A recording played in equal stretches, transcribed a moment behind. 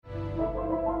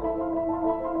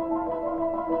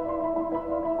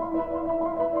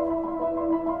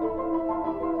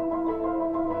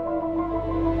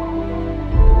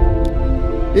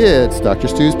It's Dr.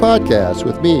 Stu's podcast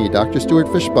with me, Dr. Stuart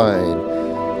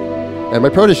Fishbein, and my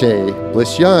protege,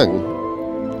 Bliss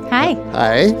Young. Hi.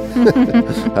 Hi.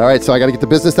 All right, so I got to get the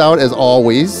business out as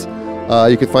always.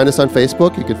 You can find us on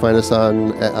Facebook. You can find us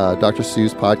on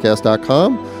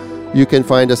drstuspodcast.com. You can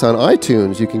find us on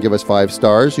iTunes. You can give us 5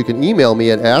 stars. You can email me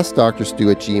at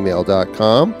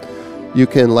askdrstu@gmail.com. You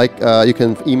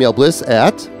can email Bliss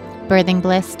at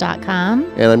birthingbliss.com.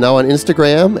 And I'm now on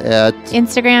Instagram at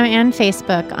Instagram and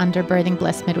Facebook under Birthing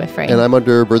Bliss Midwifery. And I'm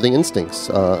under Birthing Instincts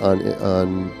on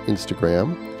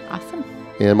Instagram. Awesome.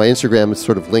 And my Instagram is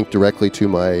sort of linked directly to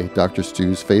my Dr.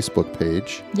 Stu's Facebook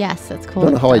page. Yes, that's cool. I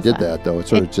don't know how I did that, though. It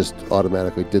sort of just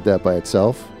automatically did that by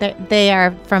itself. They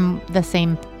are from the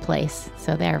same place,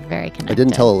 so they're very connected. I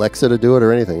didn't tell Alexa to do it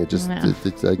or anything. It just, No.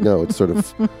 it's sort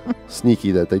of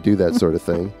sneaky that they do that sort of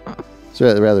thing. It's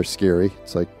rather scary.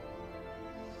 It's like,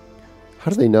 how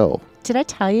do they know? Did I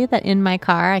tell you that in my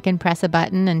car I can press a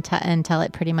button and tell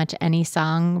it pretty much any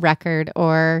song, record,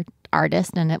 or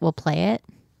artist, and it will play it?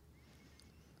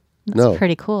 That's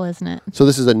pretty cool, isn't it? So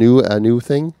this is a new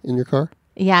thing in your car?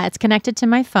 Yeah, it's connected to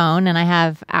my phone, and I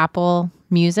have Apple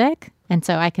Music, and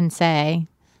so I can say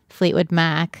Fleetwood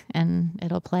Mac, and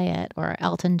it'll play it, or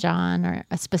Elton John, or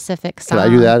a specific song. Can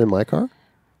I do that in my car?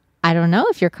 I don't know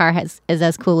if your car is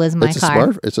as cool as my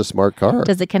car. It's a smart car.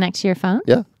 Does it connect to your phone?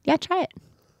 Yeah. Yeah, try it.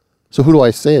 So who do I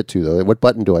say it to, though? What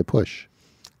button do I push?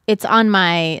 It's on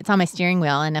my steering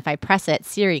wheel, and if I press it,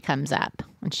 Siri comes up,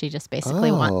 and she just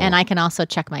basically wants. And I can also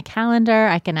check my calendar.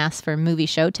 I can ask for movie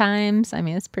show times. I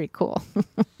mean, it's pretty cool.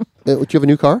 Do you have a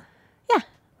new car? Yeah,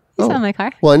 you saw my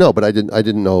car. Well, I know, but I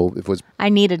didn't know if it was. I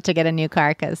needed to get a new car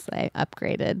because I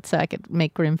upgraded, so I could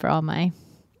make room for all my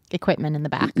equipment in the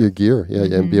back. Your gear, yeah,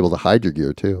 and be able to hide your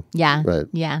gear too. Yeah, right.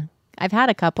 Yeah, I've had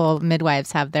a couple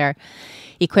midwives have their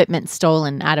equipment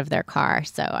stolen out of their car,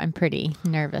 so I'm pretty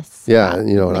nervous. Yeah,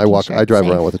 and I drive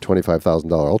around with a $25,000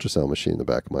 ultrasound machine in the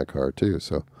back of my car too.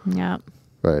 So yeah,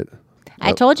 right.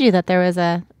 I told you that there was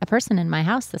a person in my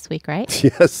house this week, right?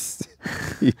 Yes,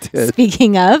 you did.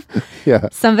 Speaking of, yeah,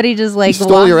 somebody just he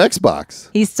stole your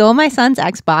Xbox. He stole my son's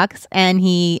Xbox, and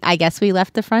I guess we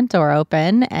left the front door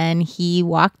open, and he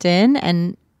walked in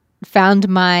and found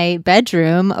my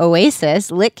bedroom oasis,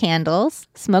 lit candles,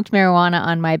 smoked marijuana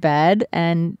on my bed,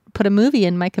 and put a movie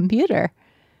in my computer.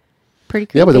 Pretty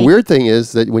creepy. Yeah, but the weird thing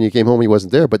is that when you came home, he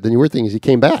wasn't there. But then the weird thing is he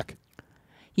came back.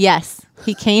 Yes,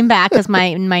 he came back because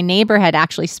my neighbor had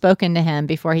actually spoken to him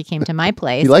before he came to my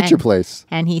place. He liked your place.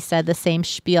 And he said the same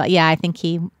spiel. Yeah, I think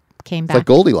he came back. It's like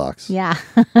Goldilocks. Yeah.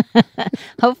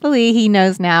 Hopefully he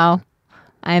knows now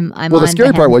I'm well, the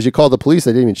scary part was you called the police.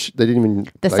 They didn't even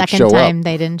the like, second show time up.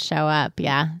 They didn't show up.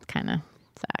 Yeah, kind of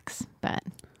sucks. But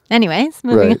anyways,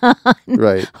 moving on.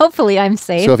 Right. Hopefully I'm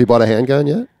safe. So have you bought a handgun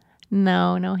yet?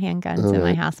 No handguns in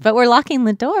my house. But we're locking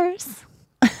the doors.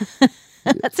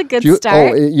 That's a good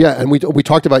start. Oh, yeah, and we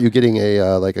talked about you getting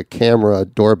a camera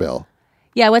doorbell.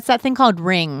 Yeah, what's that thing called?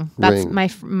 Ring. That's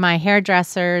Ring. my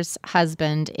hairdresser's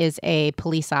husband is a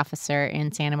police officer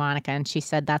in Santa Monica, and she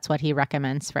said that's what he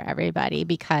recommends for everybody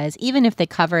because even if they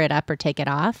cover it up or take it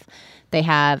off,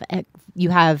 you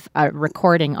have a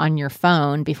recording on your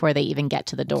phone before they even get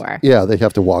to the door. Yeah, they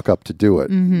have to walk up to do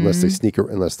it Mm-hmm. unless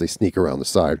they sneak around the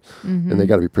side, and they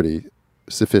got to be pretty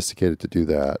sophisticated to do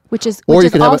that. Which is cool. Or you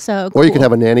can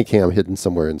have a nanny cam hidden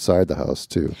somewhere inside the house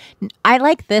too. I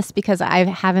like this because I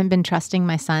haven't been trusting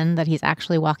my son that he's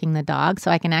actually walking the dog,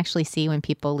 so I can actually see when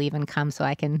people leave and come, so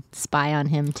I can spy on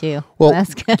him too. Well,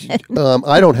 that's good.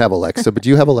 I don't have Alexa, but do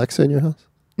you have Alexa in your house?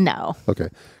 No. Okay,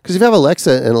 because if you have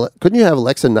Alexa, couldn't you have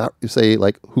Alexa not say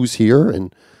like who's here,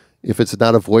 and if it's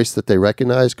not a voice that they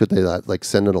recognize, could they not like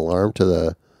send an alarm to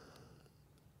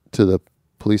the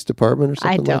police department or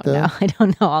something like that? I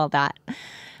don't know all that.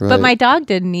 Right. But my dog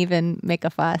didn't even make a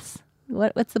fuss.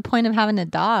 What's the point of having a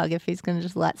dog if he's going to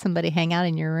just let somebody hang out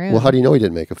in your room? Well, how do you know he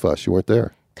didn't make a fuss? You weren't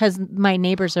there. Because my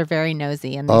neighbors are very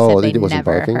nosy, and they said they wasn't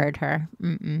never barking? heard her.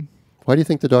 Mm-mm. Why do you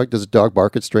think does a dog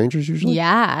bark at strangers usually?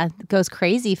 Yeah, it goes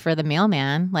crazy for the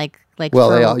mailman.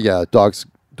 Dogs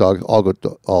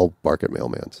all bark at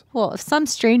mailmans. Well, if some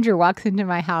stranger walks into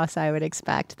my house, I would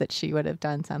expect that she would have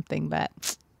done something,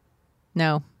 but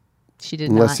no, she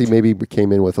did Unless not. he maybe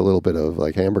came in with a little bit of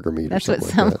like hamburger meat That's or what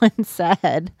something like that. someone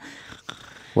said.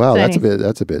 Wow, But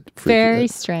that's a bit freaky. Very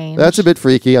strange. That's a bit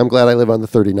freaky. I'm glad I live on the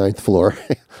 39th floor.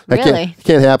 Really?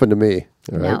 Can't happen to me.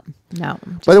 All right? No.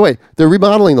 By the way, they're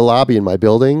remodeling the lobby in my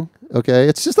building. Okay,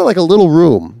 it's just like a little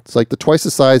room. It's like twice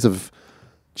the size of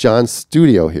John's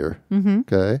studio here. Mm-hmm.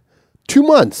 Okay, 2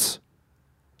 months.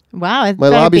 Wow. My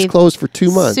lobby's closed for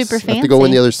 2 months. Super I have to go in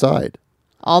fancy. the other side.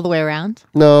 All the way around?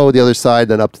 No, the other side,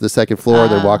 then up to the second floor,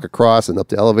 then walk across and up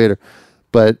the elevator.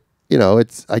 But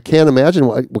I can't imagine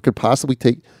what could possibly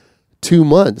take 2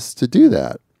 months to do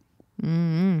that.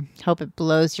 Hope it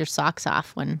blows your socks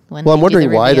off when. Well, I'm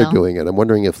wondering why they're doing it. I'm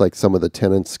wondering if some of the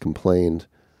tenants complained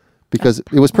because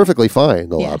it was perfectly fine.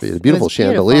 The lobby, it had a beautiful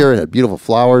chandelier, it had beautiful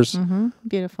flowers,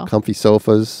 beautiful, comfy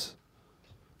sofas.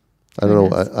 I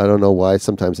don't know why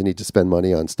sometimes they need to spend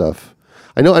money on stuff.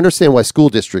 I understand why school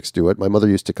districts do it. My mother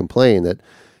used to complain that,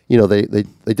 they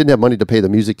didn't have money to pay the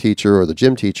music teacher or the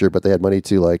gym teacher, but they had money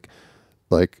to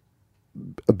like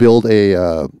build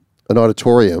an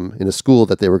auditorium in a school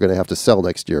that they were going to have to sell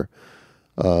next year.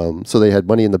 So they had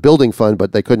money in the building fund,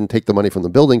 but they couldn't take the money from the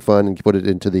building fund and put it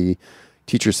into the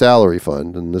teacher salary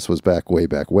fund. And this was way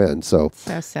back when. So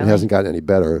it hasn't gotten any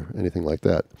better, anything like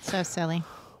that. So silly.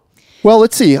 Well,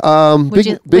 let's see. Would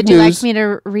you news. like me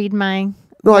to read my...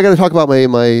 No, I got to talk about my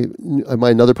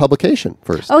another publication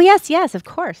first. Oh, yes, of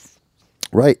course.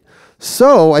 Right.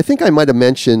 So I think I might have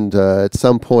mentioned at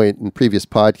some point in previous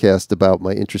podcast about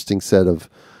my interesting set of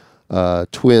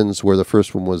twins, where the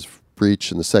first one was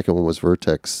Breach and the second one was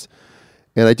Vertex.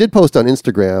 And I did post on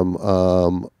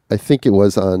Instagram, I think it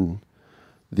was on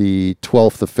the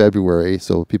 12th of February,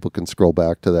 so people can scroll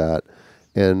back to that,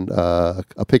 and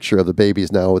a picture of the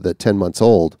babies now at 10 months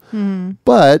old.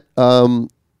 But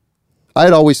I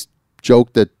had always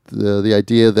joked that the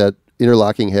idea that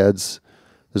interlocking heads,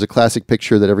 there's a classic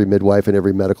picture that every midwife and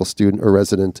every medical student or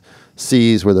resident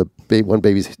sees where one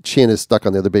baby's chin is stuck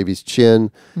on the other baby's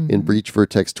chin in Breach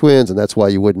Vertex twins, and that's why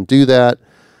you wouldn't do that.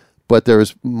 But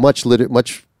there's much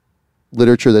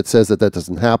literature that says that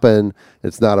doesn't happen.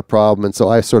 It's not a problem, and so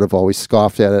I sort of always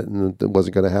scoffed at it, and it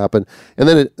wasn't going to happen. And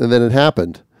then it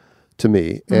happened to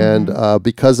me, and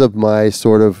because of my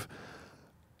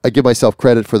I give myself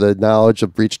credit for the knowledge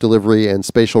of breech delivery and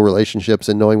spatial relationships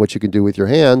and knowing what you can do with your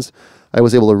hands. I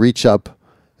was able to reach up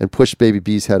and push baby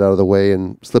B's head out of the way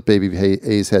and slip baby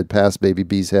A's head past baby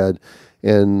B's head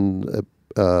and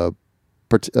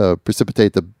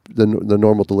precipitate the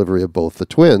normal delivery of both the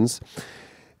twins.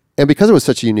 And because it was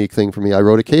such a unique thing for me, I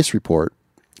wrote a case report.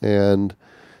 And,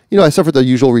 I suffered the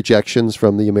usual rejections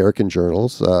from the American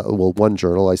journals. One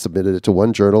journal, I submitted it to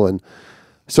one journal and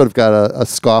sort of got a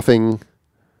scoffing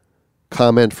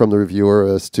comment from the reviewer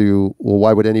as to, well,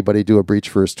 why would anybody do a breech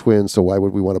first twin? So why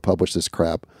would we want to publish this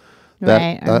crap?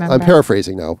 Right, I'm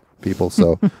paraphrasing now, people.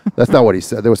 So that's not what he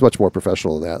said. There was much more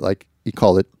professional than that. Like he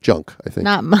called it junk, I think.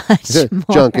 Not much more.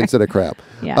 Junk instead of crap.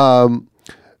 Yeah.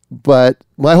 But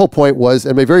my whole point was,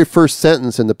 and my very first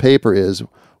sentence in the paper is,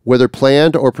 whether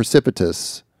planned or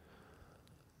precipitous,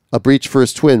 a breech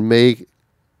first twin may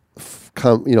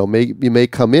come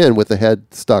in with the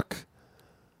head stuck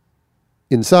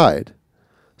inside.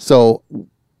 So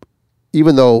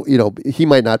even though,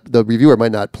 the reviewer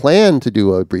might not plan to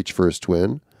do a breech first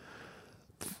twin,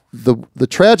 the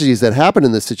tragedies that happen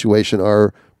in this situation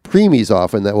are preemies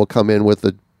often that will come in with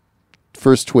the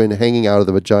first twin hanging out of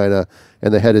the vagina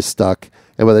and the head is stuck.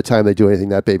 And by the time they do anything,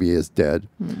 that baby is dead.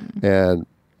 And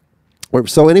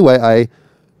so anyway,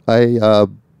 I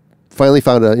finally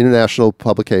found an international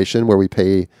publication where we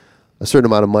pay a certain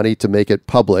amount of money to make it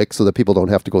public so that people don't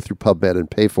have to go through PubMed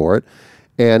and pay for it.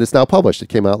 And it's now published. It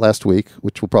came out last week,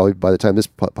 which will probably, by the time this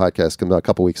podcast comes out, a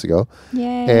couple weeks ago.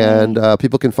 Yay. And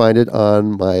people can find it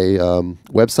on my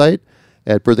website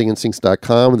at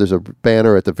birthinginstincts.com. There's a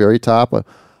banner at the very top,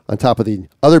 on top of the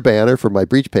other banner for my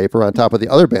breech paper, on top of the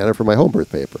other banner for my home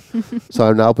birth paper. So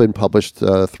I've now been published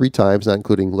 3 times, not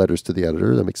including letters to the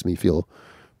editor. That makes me feel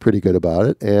pretty good about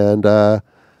it. And I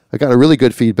got a really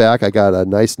good feedback. I got a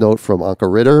nice note from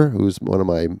Anke Ritter, who's one of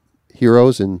my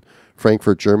heroes in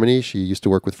Frankfurt, Germany. She used to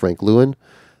work with Frank Lewin,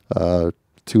 2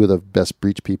 of the best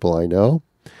breech people I know.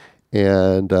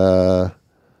 And,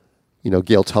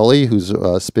 Gail Tully, who's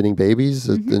spinning babies.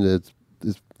 And it's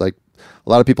like a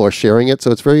lot of people are sharing it. So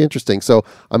it's very interesting. So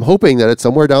I'm hoping that it's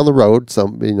somewhere down the road,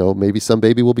 maybe some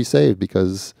baby will be saved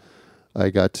because I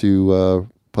got to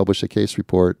publish a case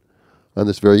report on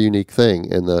this very unique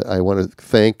thing. And I want to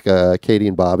thank Katie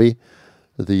and Bobby,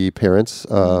 the parents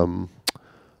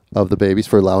of the babies,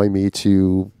 for allowing me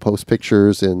to post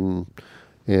pictures and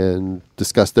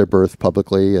discuss their birth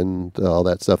publicly and all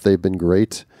that stuff. They've been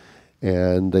great.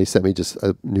 And they sent me just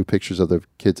new pictures of the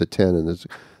kids at 10. And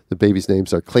the babies'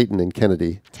 names are Clayton and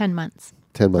Kennedy. 10 months.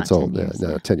 10 months old.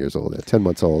 10 years old. 10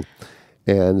 months old.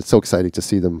 And it's so exciting to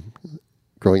see them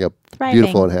growing up Thriving.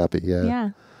 Beautiful and happy. Yeah.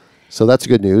 So that's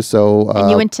good news. So and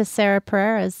you went to Sarah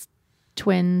Pereira's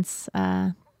twins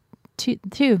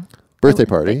two birthday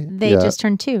party. They just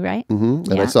turned 2, right?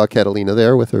 Mm-hmm. And I saw Catalina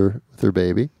there with her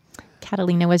baby.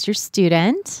 Catalina was your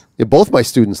student. Yeah, both my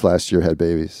students last year had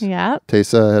babies. Yeah.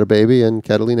 Tessa had a baby, and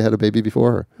Catalina had a baby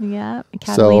before her. Yeah.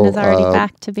 Catalina's already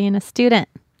back to being a student.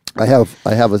 I have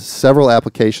several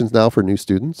applications now for new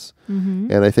students,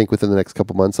 and I think within the next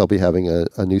couple months I'll be having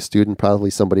a new student, probably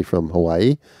somebody from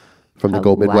Hawaii, from the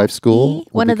Go Midwife School.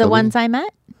 One of the ones I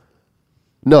met?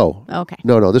 No. Okay.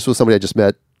 No. This was somebody I just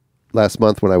met last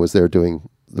month when I was there doing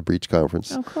the Breech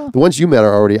conference. Oh, cool. The ones you met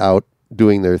are already out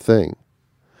doing their thing.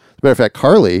 As a matter of fact,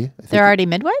 Carly. They're already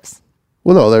midwives?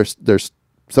 Well, no, there's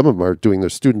some of them are doing their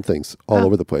student things all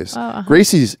over the place.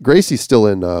 Gracie's still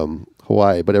in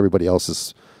Hawaii, but everybody else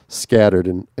is scattered.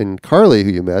 And Carly,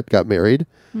 who you met, got married,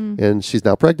 and she's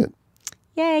now pregnant.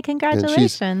 Yay!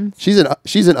 Congratulations.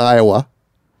 She's in Iowa,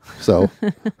 so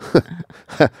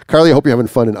Carly, I hope you're having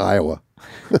fun in Iowa.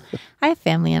 I have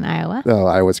family in Iowa. No,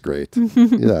 Iowa's great.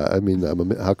 Yeah, I mean,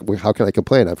 how can I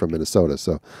complain? I'm from Minnesota,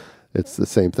 so it's the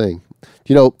same thing.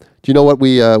 Do you know what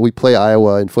we play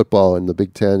Iowa in football in the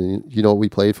Big Ten? And you know what we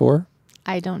played for?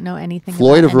 I don't know anything.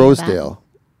 Floyd about of Rosedale.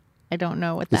 I don't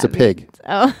know what it's that means. It's a pig.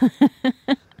 Oh.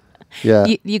 Yeah.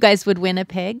 You guys would win a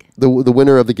pig? The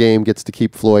winner of the game gets to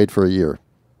keep Floyd for a year.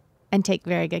 And take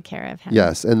very good care of him.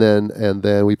 Yes, and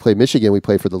then we play Michigan. We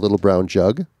play for the Little Brown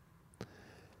Jug.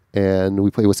 And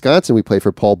we play Wisconsin. We play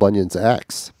for Paul Bunyan's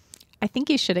axe. I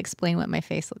think you should explain what my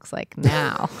face looks like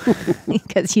now,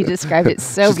 because you described it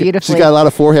so beautifully. She's got a lot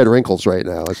of forehead wrinkles right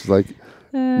now. She's like,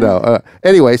 no.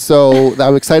 Anyway, so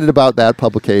I'm excited about that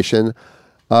publication.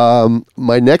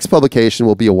 My next publication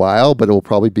will be a while, but it will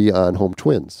probably be on home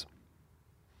twins.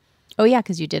 Oh, yeah,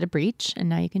 because you did a breech, and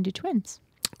now you can do twins.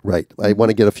 Right. I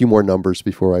want to get a few more numbers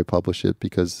before I publish it,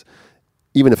 because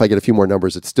even if I get a few more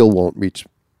numbers, it still won't reach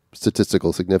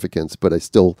statistical significance, but I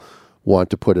still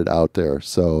want to put it out there.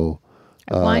 So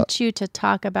I want you to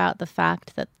talk about the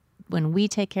fact that when we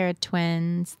take care of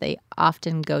twins, they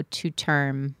often go to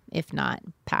term, if not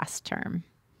past term.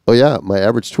 Oh, yeah. My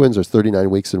average twins are 39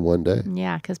 weeks in one day.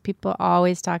 Yeah, because people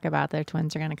always talk about their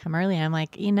twins are going to come early. I'm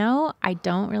like, I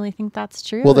don't really think that's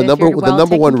true. Well, the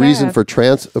number one reason for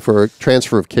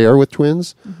transfer of care with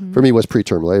twins for me was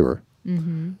preterm labor.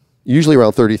 Usually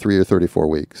around 33 or 34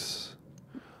 weeks.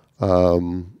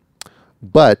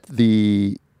 But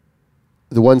the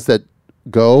ones that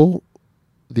go,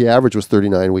 the average was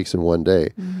 39 weeks in one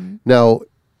day. Now,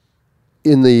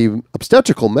 in the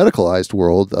obstetrical medicalized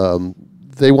world,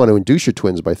 they want to induce your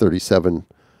twins by 37,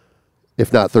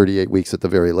 if not 38 weeks at the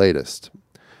very latest,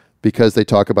 because they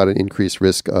talk about an increased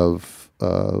risk of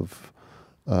neonatal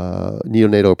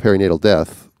perinatal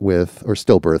death or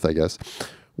stillbirth, I guess,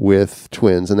 with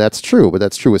twins. And that's true, but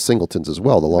that's true with singletons as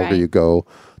well. The longer you go,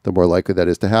 the more likely that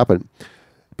is to happen.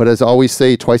 But as I always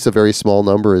say, twice a very small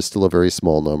number is still a very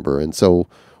small number. And so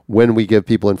when we give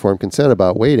people informed consent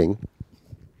about waiting,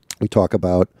 we talk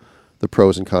about the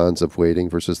pros and cons of waiting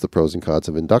versus the pros and cons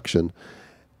of induction.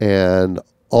 And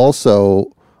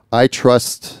also, I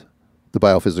trust the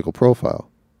biophysical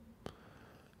profile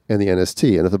and the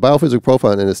NST. And if the biophysical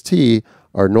profile and NST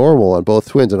are normal on both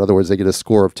twins, in other words, they get a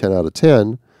score of 10 out of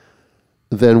 10,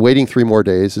 then waiting 3 more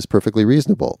days is perfectly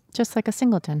reasonable. Just like a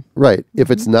singleton. Right.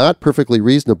 If it's not perfectly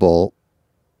reasonable,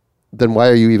 then why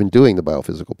are you even doing the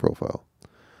biophysical profile?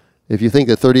 If you think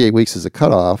that 38 weeks is a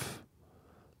cutoff,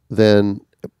 then,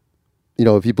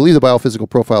 if you believe the biophysical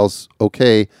profile is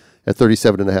okay at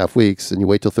 37 and a half weeks and you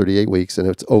wait till 38 weeks and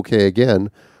it's okay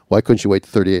again, why couldn't you wait to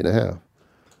 38 and a half?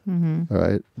 All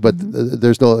right. But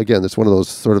there's it's one of those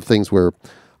sort of things where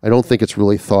I don't think it's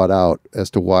really thought out as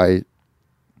to why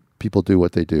people do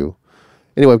what they do.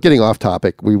 Anyway, I'm getting off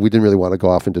topic. We didn't really want to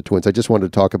go off into twins. I just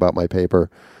wanted to talk about my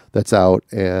paper that's out.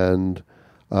 And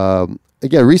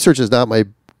again, research is not my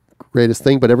greatest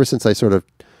thing, but ever since I sort of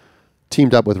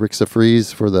teamed up with Rixa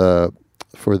Fries for the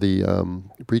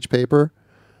breech paper,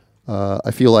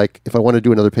 I feel like if I want to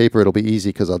do another paper, it'll be easy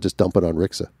because I'll just dump it on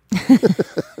Rixa.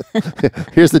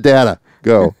 Here's the data.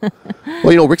 Go.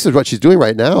 Well, Rixa, what she's doing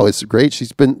right now is great.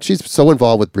 She's so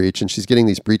involved with breech, and she's getting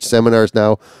these breech seminars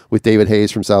now with David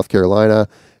Hayes from South Carolina,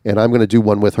 and I'm going to do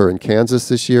one with her in Kansas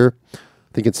this year. I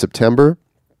think it's September.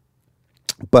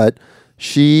 But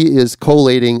she is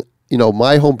collating,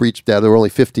 my home breech data. There were only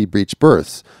 50 breech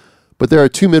births. But there are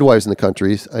 2 midwives in the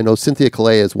country. I know Cynthia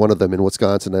Calais is one of them in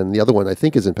Wisconsin, and the other one I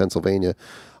think is in Pennsylvania,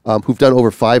 who've done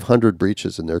over 500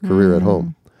 breeches in their career at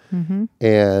home.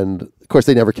 And of course,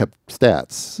 they never kept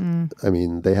stats. I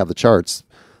mean, they have the charts.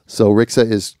 So Rixa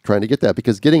is trying to get that,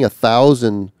 because getting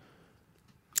 1,000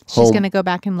 She's going to go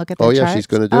back and look at the charts? Oh, yeah, she's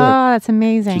going to do it. Oh, that's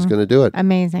amazing. She's going to do it.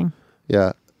 Amazing.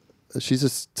 Yeah. She's a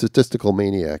statistical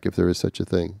maniac, if there is such a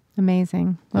thing.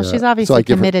 Amazing. Well, Yeah. she's So obviously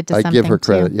give her- committed to I something give her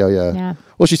credit. too. Yeah. Yeah.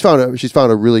 Well, she's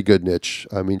found a really good niche.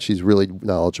 I mean, she's really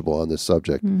knowledgeable on this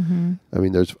subject. Mm-hmm. I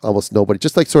mean, there's almost nobody.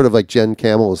 Just like sort of like Jen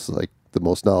Camel is like the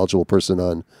most knowledgeable person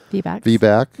on VBAC.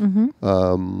 VBAC.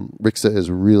 Mm-hmm. Rixa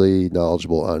is really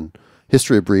knowledgeable on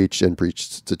history of breech and breech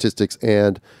statistics,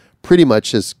 and pretty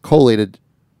much has collated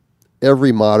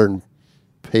every modern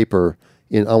paper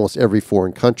in almost every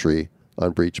foreign country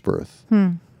on breech birth.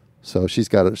 So she's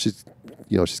got it. She's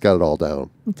got it all down.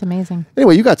 It's amazing.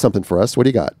 Anyway, you got something for us. What do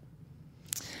you got?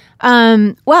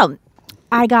 Well,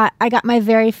 I got my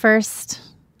very first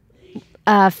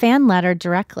fan letter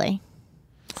directly.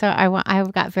 So I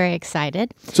got very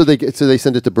excited. So they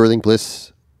send it to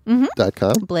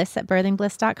birthingbliss.com. Bliss at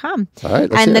birthingbliss.com. All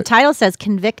right. And the title says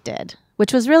Convicted,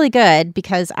 which was really good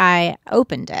because I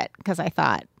opened it because I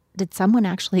thought, did someone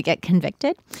actually get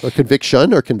convicted? A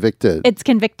conviction or convicted? It's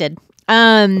Convicted.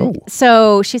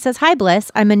 So she says, "Hi,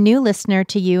 Bliss. I'm a new listener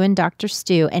to you and Dr.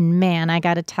 Stu, and man, I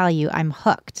got to tell you, I'm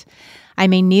hooked.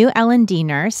 I'm a new L&D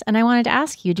nurse, and I wanted to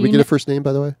ask you, Did we get a first name,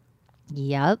 by the way?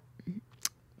 Yep.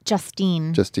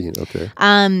 Justine. Justine, okay.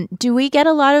 Do we get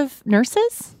a lot of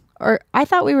nurses? Or I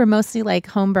thought we were mostly like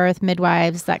home birth,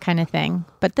 midwives, that kind of thing.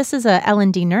 But this is a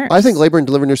L&D nurse. I think labor and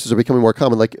delivery nurses are becoming more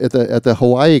common. Like at the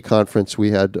Hawaii conference, we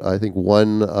had, I think,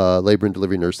 one labor and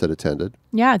delivery nurse that attended.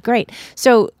 Yeah, great.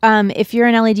 So if you're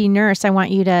an L&D nurse, I want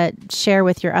you to share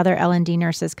with your other L&D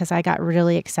nurses because I got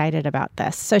really excited about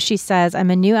this. So she says,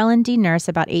 I'm a new L&D nurse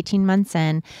about 18 months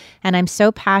in, and I'm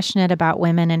so passionate about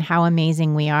women and how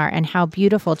amazing we are and how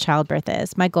beautiful childbirth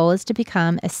is. My goal is to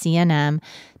become a CNM,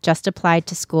 just applied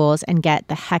to schools and get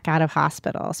the heck out of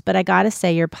hospitals. But I got to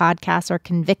say, your podcasts are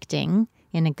convicting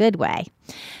in a good way.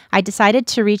 I decided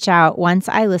to reach out once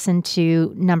I listened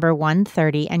to number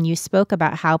 130, and you spoke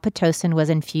about how Pitocin was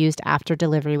infused after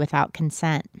delivery without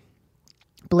consent.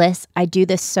 Bliss, I do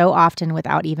this so often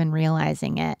without even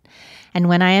realizing it. And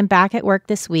when I am back at work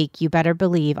this week, you better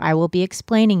believe I will be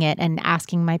explaining it and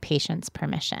asking my patients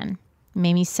permission. It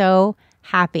made me so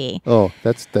happy. Oh,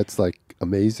 that's like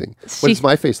amazing. What does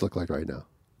my face look like right now?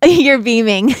 You're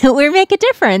beaming. We make a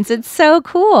difference. It's so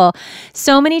cool.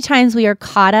 So many times we are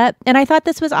caught up. And I thought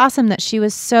this was awesome that she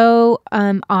was so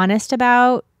honest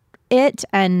about it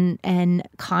and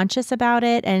conscious about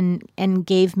it and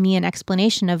gave me an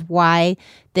explanation of why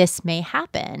this may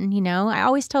happen. You know, I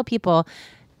always tell people,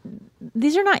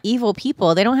 these are not evil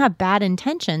people. They don't have bad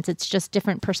intentions. It's just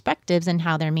different perspectives and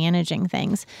how they're managing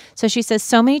things. So she says,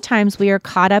 so many times we are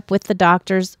caught up with the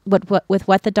doctors, with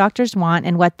what the doctors want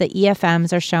and what the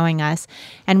EFMs are showing us,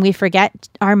 and we forget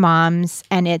our moms,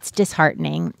 and it's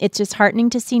disheartening. It's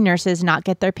disheartening to see nurses not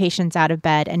get their patients out of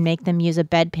bed and make them use a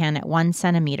bedpan at 1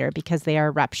 centimeter because they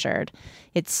are ruptured.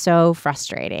 It's so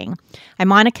frustrating.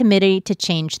 I'm on a committee to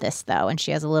change this, though, and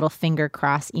she has a little finger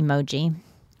cross emoji.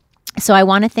 So I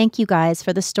want to thank you guys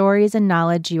for the stories and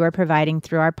knowledge you are providing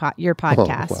through your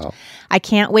podcast. Oh, wow. I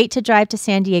can't wait to drive to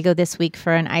San Diego this week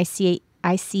for an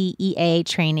ICEA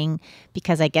training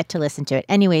because I get to listen to it.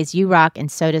 Anyways, you rock,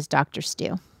 and so does Dr.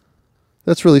 Stu.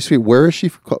 That's really sweet. Where is she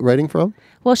writing from?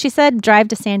 Well, she said drive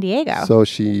to San Diego. So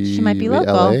she might be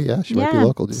local. LA? Yeah, she might be Yeah.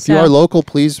 local. If So- you are local,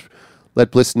 please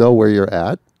let Bliss know where you're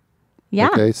at. Yeah.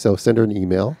 Okay, so send her an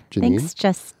email, Janine. Thanks,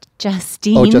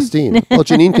 Justine. Oh, Justine. Well,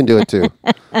 Janine can do it too.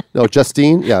 No,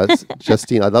 Justine. Yeah, it's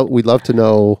Justine. We'd love to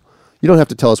know. You don't have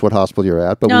to tell us what hospital you're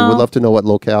at, but we No. would love to know what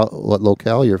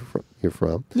locale you're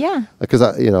from. Yeah. Because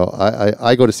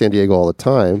I go to San Diego all the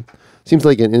time. Seems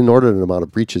like an inordinate amount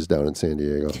of breaches down in San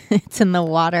Diego. It's in the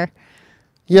water.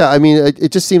 Yeah, I mean,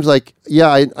 it just seems like,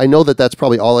 I know that's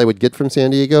probably all I would get from San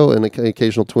Diego and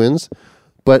occasional twins,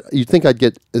 but you'd think I'd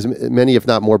get as many, if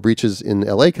not more, breaches in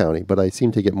LA County, but I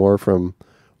seem to get more from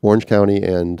Orange County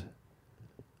and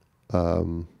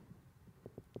San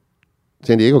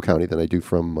Diego County than I do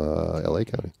from LA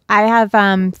County. I have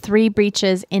 3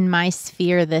 breaches in my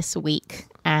sphere this week,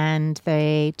 and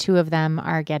 2 of them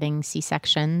are getting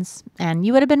C-sections. And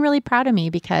you would have been really proud of me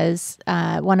because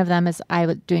one of them is I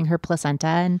was doing her placenta,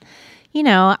 and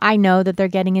I know that they're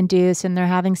getting induced and they're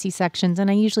having C-sections,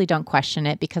 and I usually don't question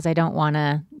it because I don't want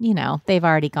to, they've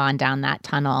already gone down that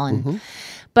tunnel. And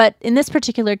But in this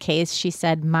particular case, she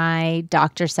said, my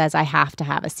doctor says I have to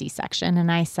have a C-section.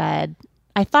 And I said,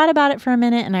 I thought about it for a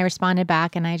minute, and I responded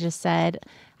back, and I just said,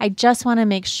 I just want to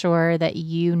make sure that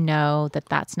you know that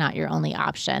that's not your only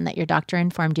option, that your doctor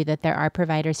informed you that there are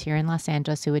providers here in Los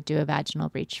Angeles who would do a vaginal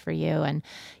breech for you. And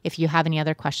if you have any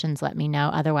other questions, let me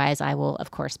know. Otherwise, I will,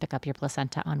 of course, pick up your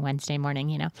placenta on Wednesday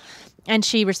morning, And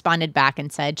she responded back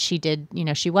and said she did,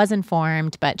 she was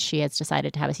informed, but she has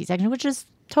decided to have a C-section, which is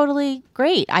totally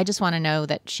great. I just want to know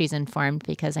that she's informed,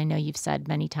 because I know you've said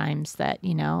many times that,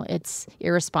 it's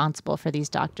irresponsible for these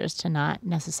doctors to not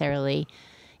necessarily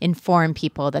inform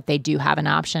people that they do have an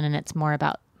option, and it's more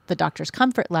about the doctor's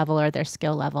comfort level or their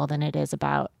skill level than it is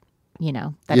about, that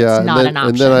it's not an option.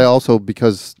 And then I also,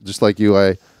 because just like you,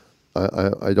 I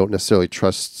don't necessarily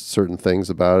trust certain things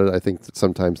about it. I think that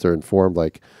sometimes they're informed,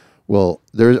 like, well,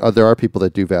 there are people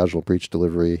that do vaginal breech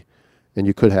delivery, and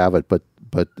you could have it, but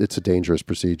it's a dangerous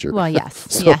procedure. Well,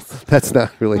 yes, so yes. That's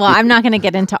not really. Well, I'm not going to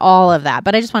get into all of that,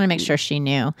 but I just want to make sure she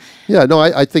knew. Yeah, no,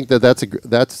 I think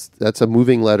that's a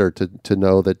moving letter to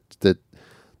know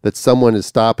that someone is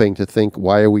stopping to think,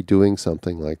 why are we doing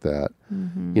something like that?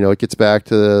 Mm-hmm. It gets back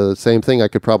to the same thing. I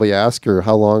could probably ask her,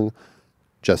 how long,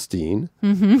 Justine,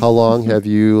 how long have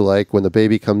you, like, when the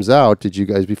baby comes out, did you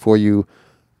guys, before you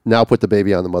now put the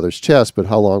baby on the mother's chest, but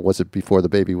how long was it before the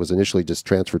baby was initially just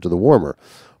transferred to the warmer?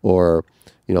 Or,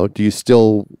 do you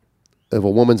still, if a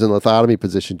woman's in lithotomy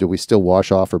position, do we still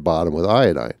wash off her bottom with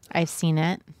iodine? I've seen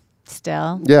it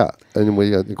still. Yeah. And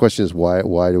the question is, why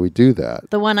do we do that?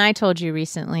 The one I told you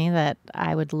recently that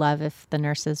I would love if the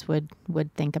nurses would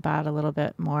think about a little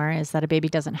bit more is that a baby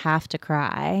doesn't have to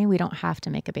cry. We don't have to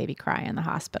make a baby cry in the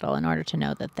hospital in order to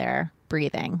know that they're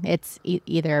breathing. It's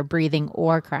either breathing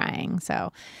or crying.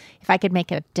 So if I could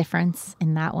make a difference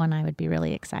in that one, I would be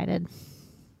really excited.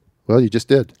 Well, you just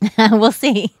did. We'll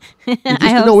see.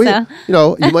 I hope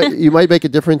so. You might make a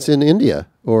difference in India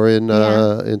or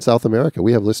in South America.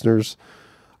 We have listeners.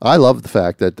 I love the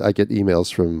fact that I get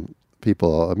emails from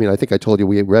people. I mean, I think I told you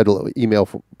we read an email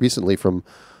recently from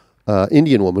an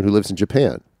Indian woman who lives in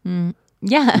Japan.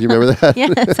 Yeah. You remember that?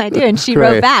 Yes, I do. And she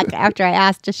wrote back after I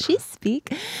asked, does she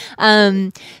speak?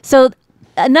 So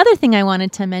another thing I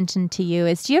wanted to mention to you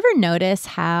is, do you ever notice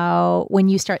how when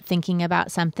you start thinking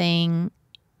about something,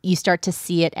 you start to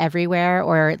see it everywhere,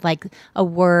 or like a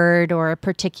word or a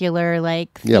particular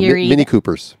theory? Yeah, Mini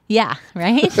Coopers. Yeah,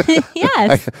 right?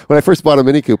 Yes. When I first bought a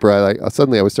Mini Cooper,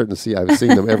 suddenly I was starting to see, I was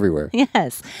seeing them everywhere.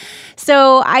 Yes.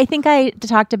 So I think I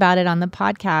talked about it on the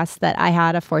podcast that I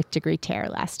had a 4th degree tear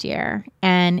last year.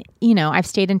 And, I've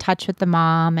stayed in touch with the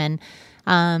mom, and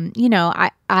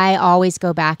I always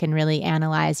go back and really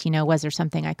analyze, was there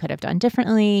something I could have done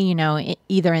differently,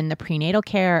 either in the prenatal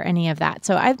care or any of that.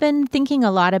 So I've been thinking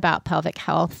a lot about pelvic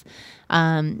health,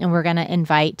 and we're going to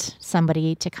invite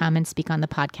somebody to come and speak on the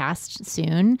podcast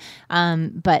soon.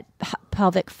 But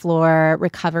pelvic floor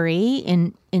recovery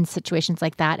in situations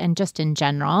like that, and just in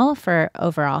general for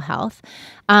overall health.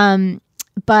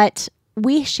 But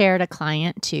we shared a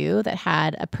client too that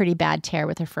had a pretty bad tear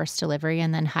with her first delivery,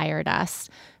 and then hired us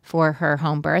for her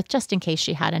home birth just in case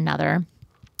she had another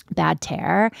bad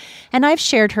tear. And I've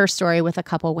shared her story with a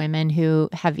couple women who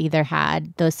have either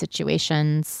had those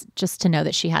situations, just to know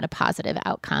that she had a positive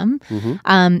outcome.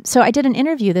 Mm-hmm. So I did an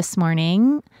interview this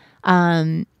morning,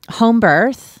 home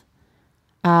birth.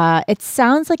 It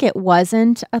sounds like it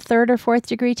wasn't a 3rd or 4th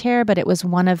degree tear, but it was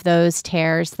one of those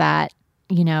tears that,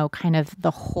 kind of the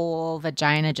whole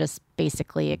vagina just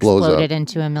basically exploded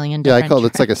into a million different. Yeah, I call it,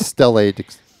 it's like a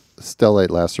stellate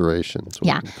laceration.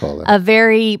 Yeah, call that. A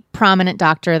very prominent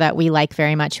doctor that we like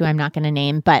very much, who I'm not going to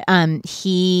name, but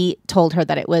he told her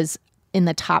that it was in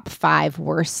the top 5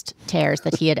 worst tears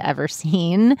that he had ever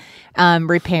seen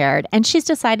repaired. And she's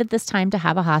decided this time to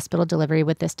have a hospital delivery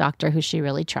with this doctor who she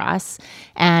really trusts,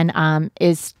 and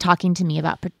is talking to me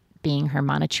about being her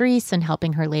monitrice and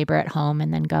helping her labor at home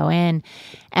and then go in.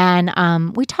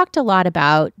 And we talked a lot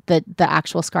about the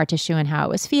actual scar tissue and how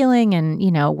it was feeling, and,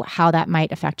 how that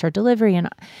might affect her delivery.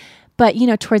 But,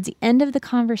 towards the end of the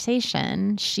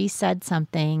conversation, she said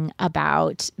something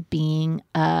about being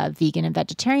a vegan and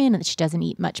vegetarian, and that she doesn't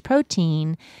eat much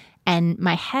protein. And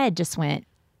my head just went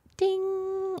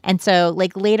ding. And so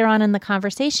later on in the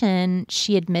conversation,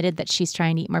 she admitted that she's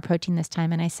trying to eat more protein this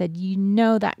time. And I said,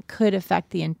 that could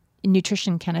affect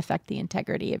nutrition can affect the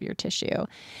integrity of your tissue.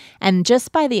 And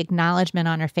just by the acknowledgement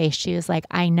on her face, she was like,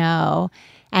 I know.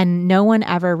 And no one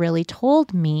ever really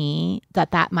told me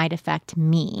that might affect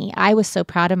me. I was so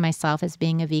proud of myself as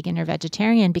being a vegan or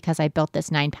vegetarian because I built this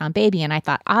 9-pound baby. And I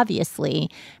thought, obviously,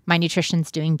 my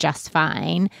nutrition's doing just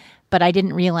fine. But I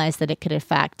didn't realize that it could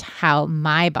affect how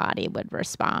my body would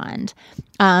respond.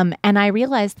 And I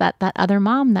realized that other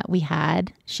mom that we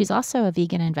had, she's also a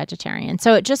vegan and vegetarian.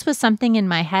 So it just was something in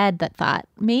my head that thought,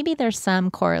 maybe there's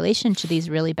some correlation to these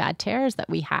really bad tears that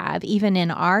we have, even in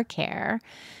our care,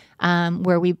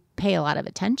 where we pay a lot of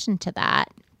attention to that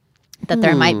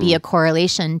there might be a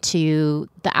correlation to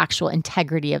the actual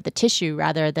integrity of the tissue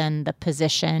rather than the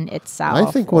position itself.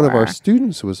 I think one of our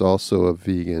students was also a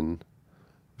vegan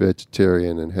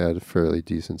vegetarian and had a fairly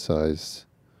decent sized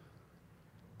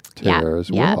tear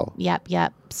as well.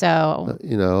 Yep. So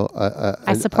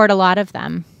I support a lot of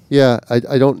them. Yeah,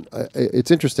 I don't.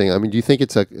 It's interesting. I mean, do you think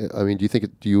it's a? I mean,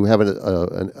 do you have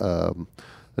an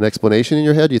explanation in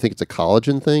your head? Do you think it's a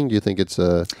collagen thing? Do you think it's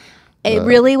a? It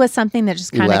really was something that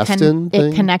just kind of thing?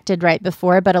 Connected right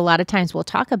before. But a lot of times we'll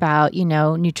talk about,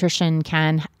 nutrition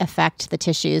can affect the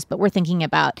tissues, but we're thinking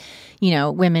about,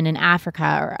 women in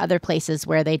Africa or other places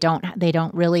where they don't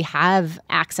really have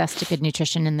access to good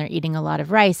nutrition and they're eating a lot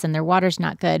of rice and their water's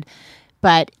not good.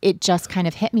 But it just kind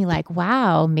of hit me like,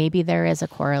 wow, maybe there is a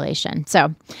correlation.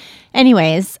 So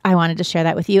anyways, I wanted to share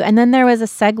that with you. And then there was a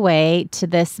segue to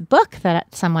this book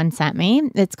that someone sent me.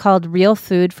 It's called Real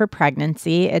Food for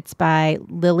Pregnancy. It's by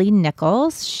Lily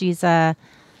Nichols. She's a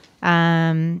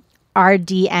RDN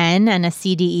and a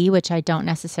CDE, which I don't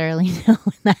necessarily know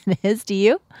what that is. Do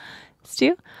you,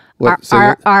 Stu?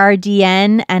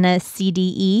 RDN and a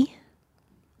CDE.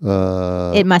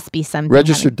 It must be something.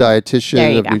 Registered dietitian.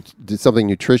 There you go.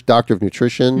 Something doctor of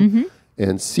nutrition.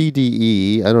 And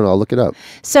CDE. I don't know. I'll look it up.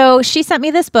 So she sent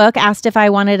me this book, asked if I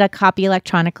wanted a copy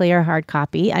electronically or hard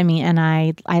copy. I mean, and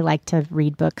I like to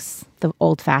read books the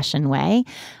old-fashioned way.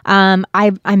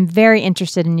 I'm very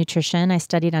interested in nutrition. I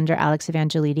studied under Alex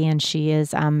Evangelidi, and she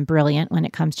is brilliant when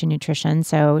it comes to nutrition.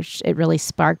 So it really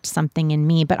sparked something in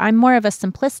me. But I'm more of a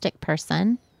simplistic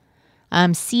person.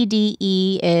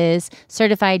 CDE is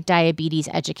Certified Diabetes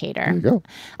Educator. There you go.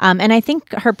 And I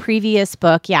think her previous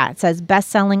book, it says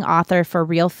best-selling author for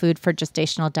Real Food for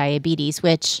Gestational Diabetes,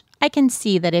 which I can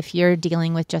see that if you're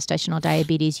dealing with gestational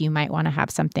diabetes, you might want to have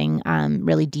something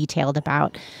really detailed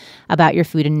about your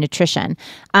food and nutrition.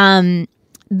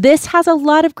 This has a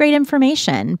lot of great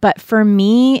information, but for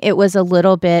me, it was a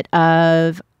little bit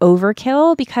of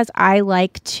overkill because I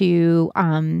like to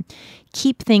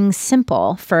keep things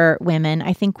simple for women.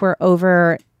 I think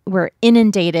we're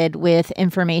inundated with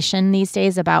information these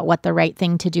days about what the right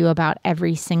thing to do about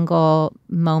every single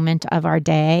moment of our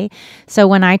day. So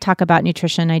when I talk about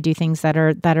nutrition, I do things that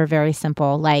are very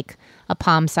simple, like a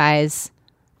palm-size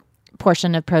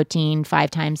portion of protein 5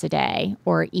 times a day,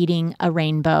 or eating a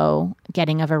rainbow,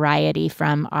 getting a variety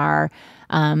from our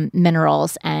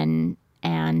minerals and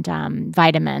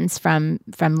vitamins from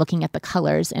looking at the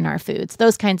colors in our foods,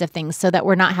 those kinds of things, so that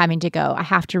we're not having to go, I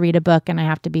have to read a book and I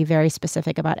have to be very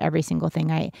specific about every single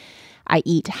thing I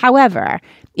eat. However,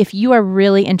 if you are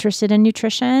really interested in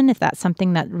nutrition, if that's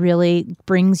something that really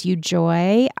brings you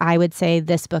joy, I would say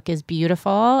this book is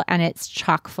beautiful and it's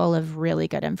chock full of really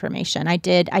good information. I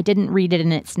didn't read it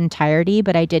in its entirety,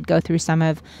 but I did go through some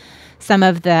of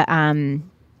the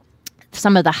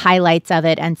highlights of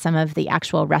it and some of the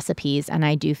actual recipes. And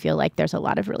I do feel like there's a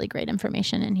lot of really great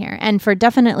information in here. And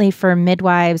definitely for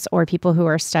midwives or people who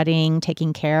are studying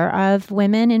taking care of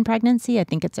women in pregnancy, I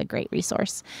think it's a great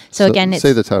resource. So again,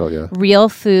 say the title, yeah. Real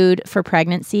Food for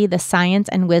Pregnancy, The Science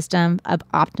and Wisdom of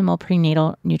Optimal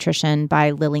Prenatal Nutrition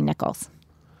by Lily Nichols.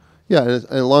 Yeah, and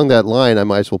along that line, I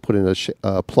might as well put in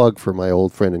a plug for my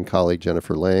old friend and colleague,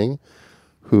 Jennifer Lang,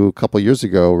 who a couple years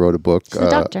ago wrote a book. She's a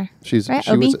doctor,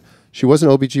 right? She was an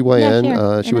OBGYN.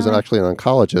 Yeah, she was actually an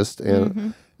oncologist,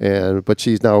 but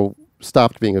she's now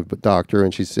stopped being a doctor,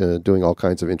 and she's doing all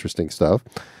kinds of interesting stuff.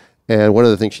 And one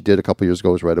of the things she did a couple years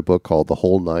ago was write a book called The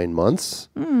Whole 9 Months.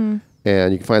 And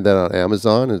you can find that on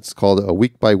Amazon. It's called A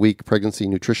Week-by-Week Pregnancy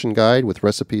Nutrition Guide with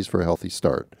Recipes for a Healthy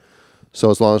Start. So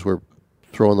as long as we're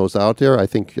throwing those out there, I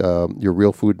think your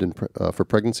Real Food for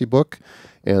Pregnancy book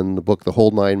and the book The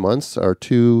Whole 9 Months are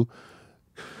two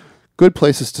good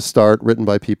places to start, written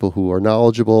by people who are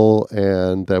knowledgeable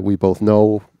and that we both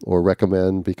know or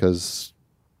recommend because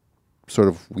sort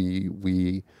of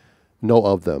we know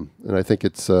of them. And I think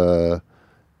it's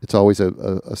always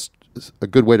a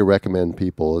good way to recommend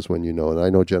people is when you know. And I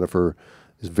know Jennifer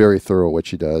is very thorough what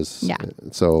she does. Yeah.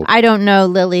 So I don't know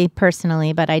Lily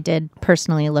personally, but I did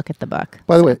personally look at the book.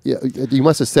 By the way, you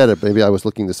must have said it. Maybe I was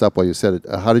looking this up while you said it.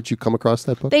 How did you come across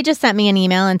that book? They just sent me an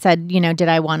email and said, did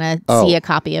I want to see a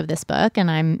copy of this book?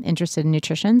 And I'm interested in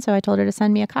nutrition, so I told her to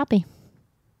send me a copy.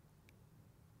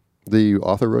 The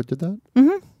author did that?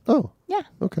 Mm-hmm. Oh. Yeah.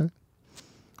 Okay.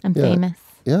 I'm famous.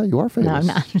 Yeah, you are famous. No, I'm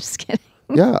not. I'm just kidding.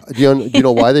 Yeah. Do you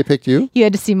know why they picked you? You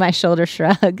had to see my shoulder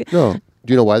shrug. No.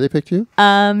 Do you know why they picked you?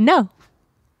 No.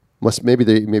 Maybe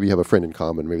you have a friend in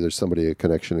common. Maybe there's a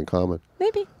connection in common.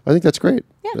 Maybe. I think that's great.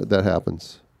 Yeah. That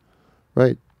happens.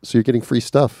 Right. So you're getting free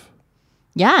stuff.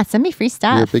 Yeah, send me free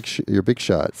stuff. You're a big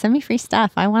shot. Send me free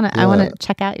stuff. I want to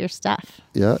check out your stuff.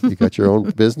 Yeah, you got your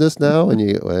own business now, and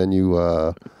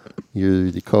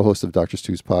you're the co-host of Dr.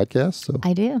 Stu's podcast. So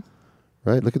I do.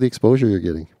 Right. Look at the exposure you're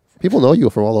getting. People know you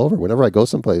from all over. Whenever I go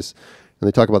someplace and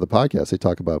they talk about the podcast, they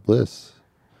talk about Bliss.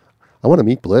 I want to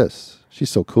meet Bliss. She's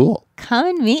so cool. Come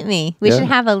and meet me. We Yeah. should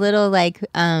have a little like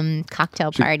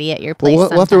cocktail party at your place.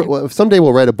 Well, sometime. someday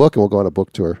we'll write a book and we'll go on a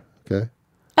book tour. Okay,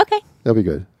 Okay, that'll be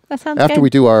good. that sounds After good. we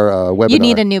do our webinar. You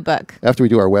need a new book. After we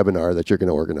do our webinar that you're going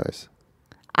to organize.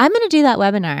 I'm going to do that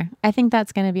webinar. I think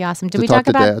that's going to be awesome. Did To we talk talk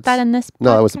to about dads? that in this?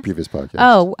 No, that was the podcast? previous podcast.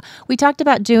 Oh, we talked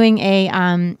about doing a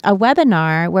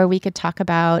webinar where we could talk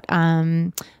about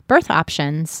birth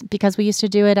options, because we used to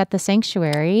do it at the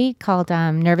sanctuary called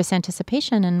Nervous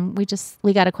Anticipation, and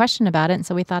we got a question about it, and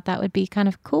so we thought that would be kind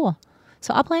of cool.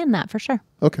 So I'll plan that for sure.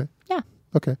 Okay. Yeah,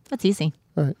 Okay. that's easy.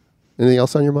 All right. Anything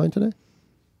else on your mind today?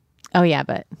 Oh yeah,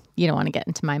 but you don't want to get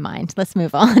into my mind. Let's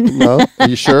move on. No? Are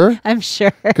you sure? I'm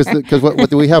sure. Because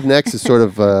what we have next is sort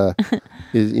of,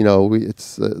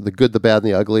 it's the good, the bad, and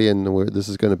the ugly, and this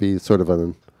is going to be sort of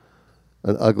an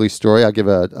ugly story. I'll give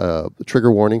a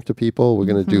trigger warning to people. We're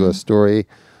going to do a story,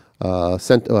 a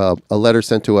letter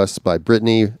sent to us by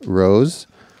Brittany Rose.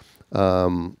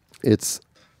 It's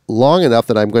long enough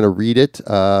that I'm going to read it,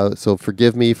 so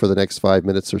forgive me for the next 5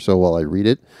 minutes or so while I read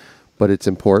it, but it's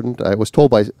important. I was told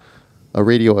by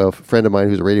a friend of mine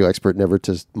who's a radio expert never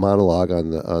to monologue on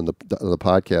the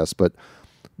podcast, but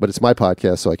it's my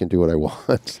podcast, so I can do what I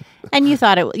want. And you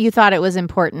thought it was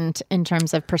important in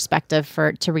terms of perspective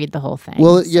to read the whole thing.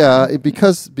 Well, yeah,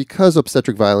 because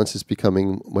obstetric violence is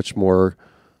becoming much more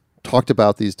talked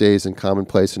about these days and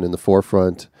commonplace and in the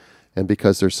forefront, and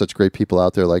because there's such great people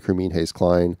out there like Hermine Hayes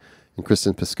Klein and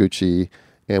Kristen Pascucci,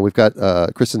 and we've got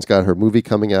Kristen's got her movie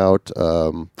coming out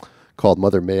called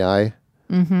Mother May I.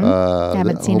 I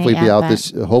haven't seen hopefully it be yet.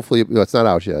 out hopefully it's not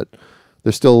out yet.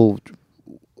 They're still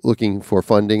looking for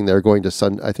funding. They're going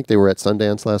to I think they were at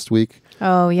Sundance last week.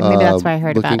 Oh, yeah, maybe that's why I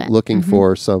heard about it. Looking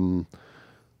for somebody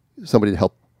to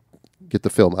help get the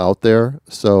film out there.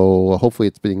 So hopefully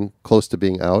it's being close to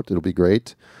being out. It'll be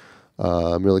great.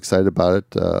 I'm really excited about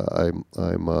it.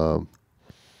 I'm a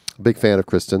big fan of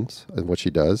Kristen's and what she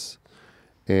does.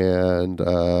 And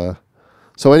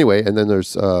so anyway, and then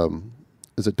there's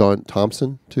is it Dawn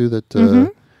Thompson too?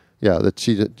 That yeah, that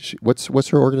she what's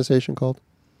her organization called?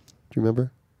 Do you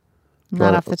remember?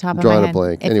 Not off the top of my drawing head. a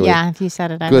blank. If, Anyway, yeah, if you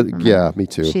said it, I good. don't remember. Yeah, me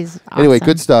too. She's awesome. Anyway,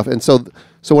 good stuff. And so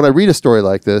when I read a story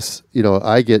like this,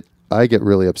 I get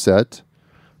really upset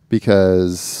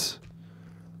because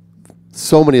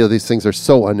so many of these things are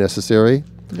so unnecessary,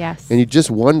 Yes. and you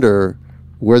just wonder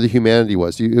where the humanity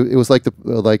was. It was like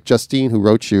like Justine who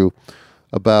wrote you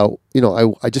about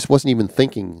I just wasn't even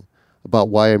thinking about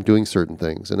why I'm doing certain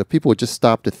things, and if people would just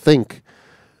stop to think,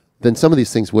 then some of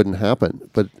these things wouldn't happen.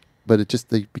 But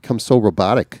they become so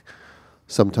robotic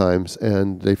sometimes,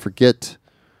 and they forget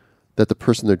that the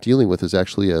person they're dealing with is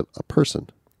actually a person.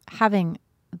 Having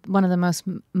one of the most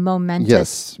momentous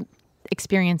Yes.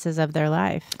 experiences of their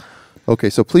life. Okay,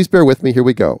 so please bear with me. Here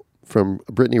we go. From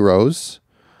Brittany Rose.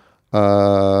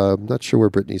 I'm not sure where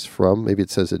Brittany's from. Maybe it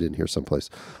says it in here someplace.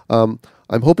 I'm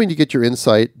hoping to get your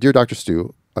insight, dear Dr.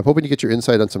 Stu. I'm hoping to get your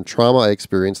insight on some trauma I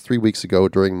experienced 3 weeks ago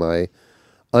during my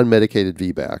unmedicated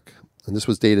VBAC. And this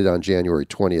was dated on January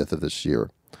 20th of this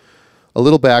year. A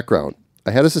little background.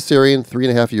 I had a cesarean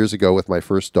 3.5 years ago with my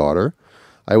first daughter.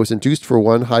 I was induced for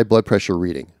one high blood pressure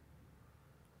reading.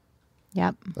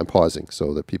 Yep. I'm pausing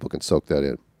so that people can soak that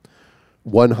in.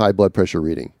 One high blood pressure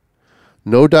reading.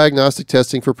 No diagnostic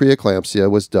testing for preeclampsia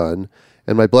was done,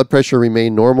 and my blood pressure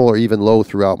remained normal or even low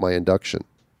throughout my induction.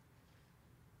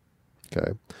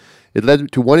 Okay. It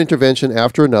led to one intervention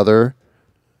after another.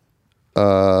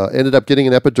 Ended up getting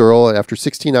an epidural. After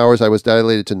 16 hours, I was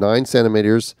dilated to 9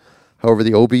 centimeters. However,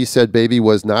 the OB said baby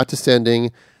was not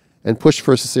descending and pushed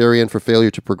for a cesarean for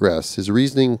failure to progress. His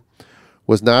reasoning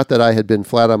was not that I had been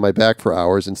flat on my back for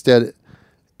hours, instead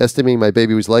estimating my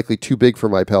baby was likely too big for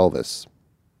my pelvis.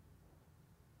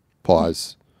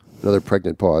 Pause. Another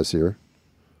pregnant pause here.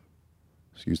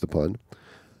 Excuse the pun.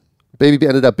 Baby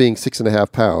ended up being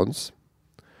 6.5 pounds.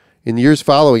 In the years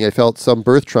following, I felt some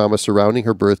birth trauma surrounding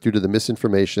her birth due to the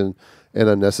misinformation and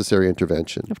unnecessary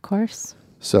intervention. Of course.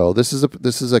 So this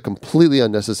is a completely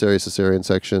unnecessary cesarean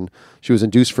section. She was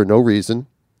induced for no reason.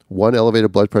 One,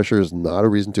 elevated blood pressure is not a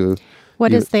reason to.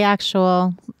 What is the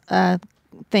actual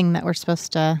thing that we're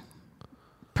supposed to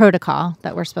protocol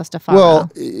that we're supposed to follow?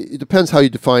 Well, it depends how you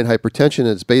define hypertension.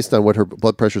 It's based on what her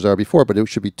blood pressures are before, but it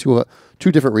should be two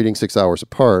different readings 6 hours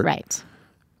apart. Right.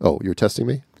 Oh, you're testing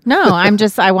me? No,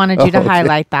 I wanted you to okay.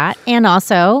 highlight that. And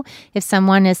also, if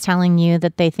someone is telling you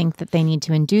that they think that they need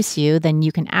to induce you, then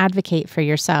you can advocate for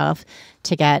yourself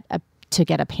to get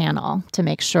a panel to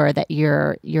make sure that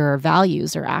your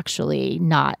values are actually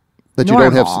not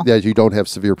normal. You don't have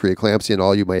severe preeclampsia, and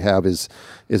all you may have is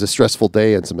a stressful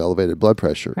day and some elevated blood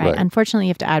pressure. Right. Unfortunately,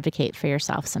 you have to advocate for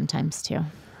yourself sometimes too.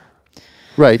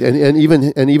 Right, and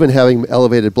even having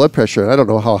elevated blood pressure, and I don't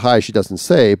know how high, she doesn't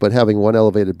say, but having one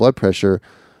elevated blood pressure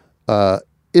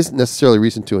isn't necessarily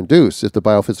reason to induce if the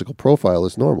biophysical profile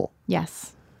is normal.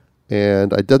 Yes.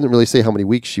 And it doesn't really say how many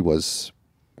weeks she was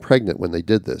pregnant when they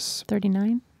did this.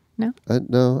 39? No?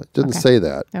 No, it didn't Okay. say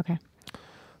that. Okay.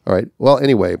 All right. Well,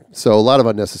 anyway, so a lot of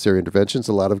unnecessary interventions,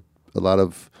 a lot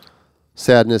of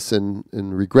sadness and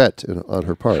regret on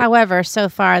her part. However, so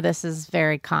far this is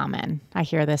very common. I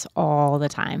hear this all the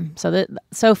time.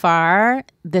 So far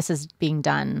this is being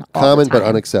done all Common the time. but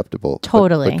unacceptable.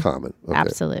 Totally. But common. Okay.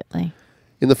 Absolutely.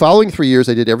 In the following 3 years,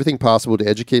 I did everything possible to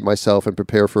educate myself and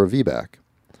prepare for a VBAC.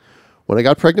 When I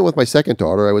got pregnant with my second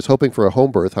daughter, I was hoping for a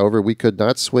home birth. However, we could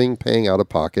not swing paying out of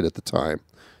pocket at the time.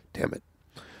 Damn it.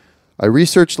 I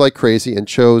researched like crazy and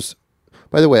chose...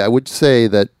 By the way, I would say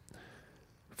that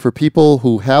for people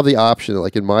who have the option,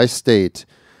 like in my state,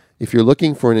 if you're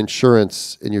looking for an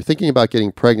insurance and you're thinking about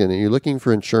getting pregnant and you're looking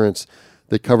for insurance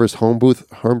that covers home birth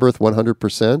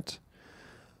 100%,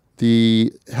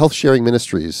 the Health Sharing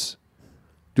Ministries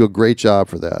do a great job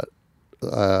for that.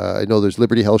 I know there's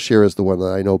Liberty Health Share is the one that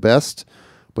I know best,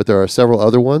 but there are several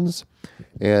other ones.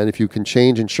 And if you can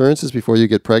change insurances before you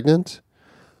get pregnant,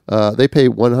 they pay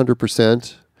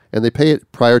 100%, and they pay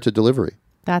it prior to delivery.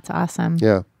 That's awesome.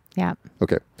 Yeah. Yeah.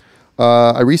 Okay.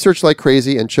 I researched like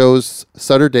crazy and chose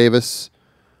Sutter Davis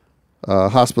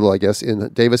Hospital, I guess, in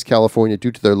Davis, California,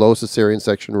 due to their low cesarean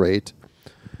section rate.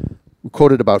 We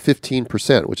quoted about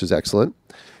 15%, which is excellent.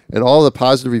 And all the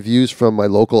positive reviews from my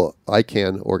local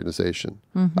ICANN organization,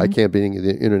 ICANN being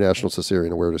the International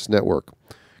Cesarean Awareness Network.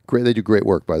 Great, they do great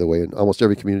work, by the way, and almost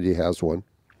every community has one.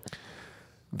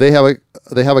 They have a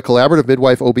collaborative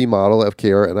midwife OB model of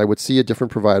care, and I would see a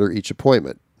different provider each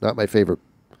appointment. Not my favorite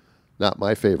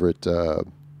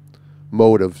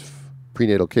mode of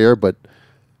prenatal care, but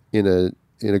in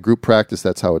a group practice,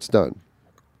 that's how it's done.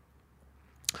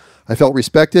 I felt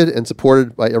respected and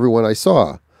supported by everyone I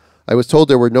saw. I was told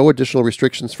there were no additional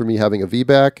restrictions for me having a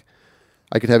VBAC.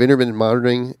 I could have intermittent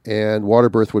monitoring, and water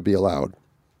birth would be allowed.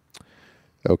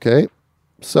 Okay,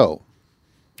 so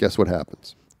guess what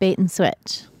happens? Bait and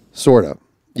switch. Sorta,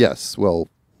 yes. Well,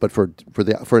 but for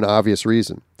an obvious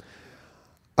reason.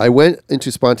 I went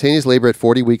into spontaneous labor at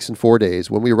 40 weeks and 4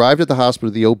 days. When we arrived at the hospital,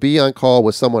 the OB on call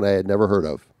was someone I had never heard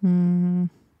of. Come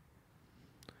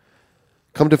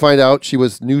to find out, she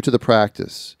was new to the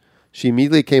practice. She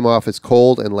immediately came off as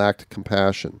cold and lacked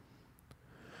compassion.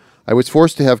 I was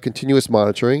forced to have continuous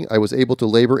monitoring. I was able to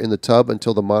labor in the tub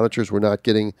until the monitors were not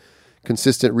getting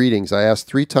consistent readings. I asked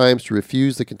 3 times to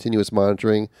refuse the continuous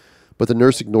monitoring, but the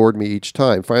nurse ignored me each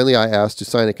time. Finally, I asked to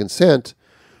sign a consent,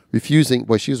 refusing.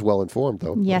 Boy, she was well informed,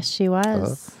 though. Yes, she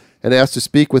was. And asked to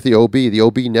speak with the OB. The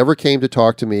OB never came to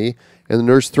talk to me, and the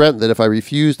nurse threatened that if I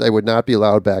refused, I would not be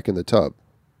allowed back in the tub.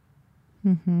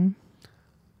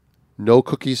 No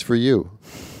cookies for you.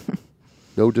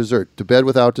 No dessert. To bed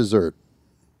without dessert.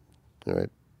 All right.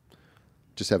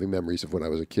 Just having memories of when I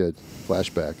was a kid.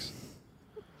 Flashbacks.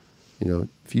 You know,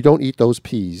 if you don't eat those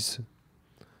peas,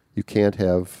 you can't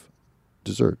have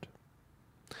dessert.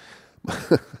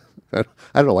 I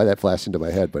don't know why that flashed into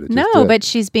my head, but it just No, did. but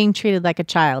she's being treated like a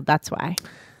child. That's why.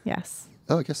 Yes.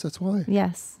 Oh, I guess that's why.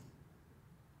 Yes.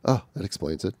 Oh, that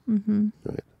explains it.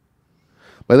 Right.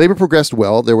 My labor progressed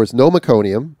well. There was no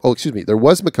meconium. Oh, excuse me. There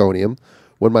was meconium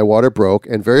when my water broke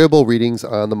and variable readings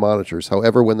on the monitors.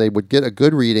 However, when they would get a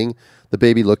good reading, the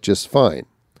baby looked just fine.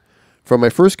 From my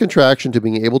first contraction to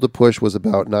being able to push was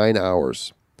about 9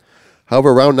 hours.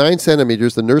 However, around 9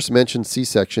 centimeters, the nurse mentioned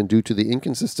C-section due to the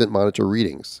inconsistent monitor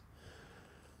readings.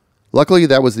 Luckily,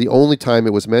 that was the only time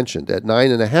it was mentioned. At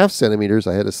 9.5 centimeters,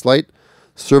 I had a slight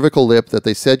cervical lip that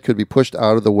they said could be pushed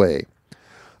out of the way.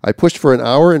 I pushed for an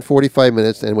hour and 45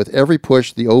 minutes, and with every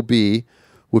push, the OB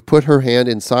would put her hand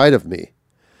inside of me.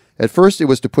 At first, it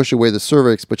was to push away the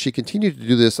cervix, but she continued to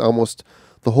do this almost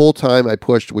the whole time I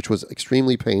pushed, which was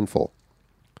extremely painful.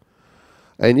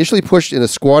 I initially pushed in a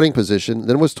squatting position,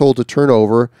 then was told to turn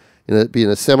over and be in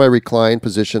a semi-reclined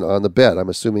position on the bed. I'm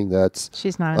assuming that's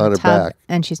She's not on in the her tub. back.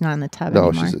 And she's not in the tub No,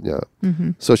 anymore.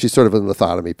 she's So she's sort of in a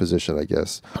lithotomy position, I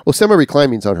guess. Well, semi-reclined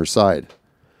means on her side,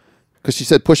 because she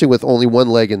said pushing with only one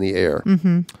leg in the air.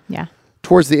 Yeah.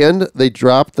 Towards the end, they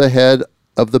dropped the head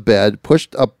of the bed,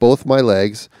 pushed up both my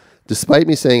legs, despite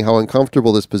me saying how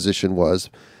uncomfortable this position was.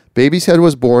 Baby's head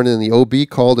was born, and the OB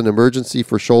called an emergency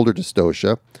for shoulder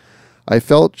dystocia. I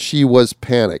felt she was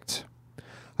panicked.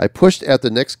 I pushed at the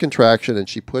next contraction, and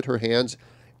she put her hands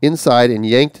inside and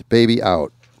yanked baby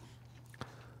out.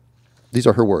 These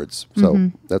are her words.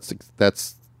 So that's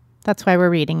That's why we're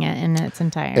reading it in its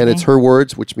entirety. and it's her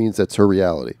words, which means that's her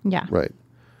reality. Yeah. Right.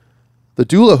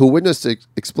 The doula who witnessed it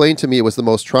explained to me it was the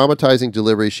most traumatizing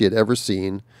delivery she had ever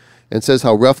seen and says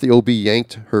how rough the OB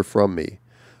yanked her from me.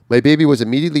 My baby was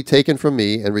immediately taken from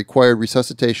me and required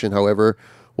resuscitation, however,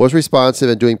 was responsive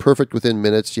and doing perfect within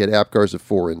minutes. She had APGARs of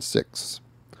 4 and 6.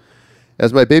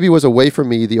 As my baby was away from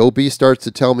me, the OB starts to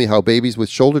tell me how babies with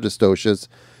shoulder dystocias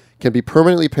can be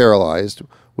permanently paralyzed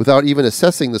without even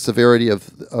assessing the severity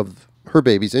of her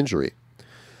baby's injury.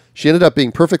 She ended up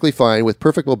being perfectly fine with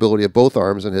perfect mobility of both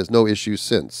arms and has no issues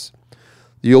since.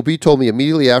 The OB told me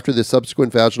immediately after that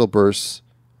subsequent vaginal burst,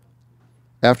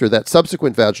 after shoulder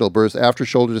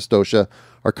dystocia,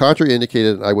 are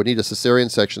contraindicated and I would need a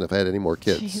cesarean section if I had any more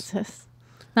kids. Jesus.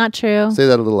 Not true. Say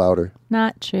that a little louder.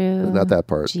 Not true. Not that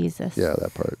part. Jesus. Yeah,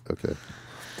 that part. Okay.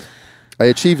 I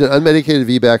achieved an unmedicated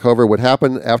VBAC. However, what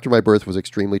happened after my birth was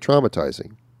extremely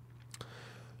traumatizing.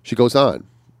 She goes on.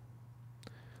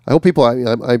 I hope people,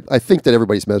 I think that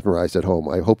everybody's mesmerized at home.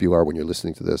 I hope you are when you're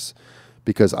listening to this,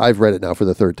 because I've read it now for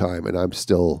the third time and I'm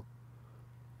still,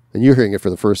 and you're hearing it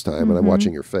for the first time and I'm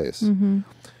watching your face.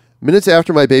 Minutes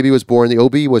after my baby was born, the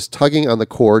OB was tugging on the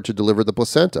cord to deliver the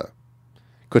placenta.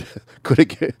 Could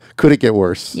it get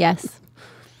worse? Yes.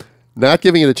 Not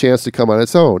giving it a chance to come on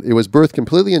its own. It was birthed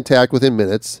completely intact within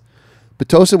minutes.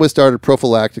 Pitocin was started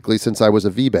prophylactically since I was a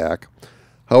VBAC.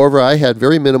 However, I had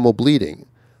very minimal bleeding.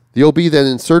 The OB then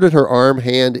inserted her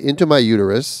hand into my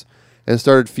uterus and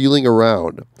started feeling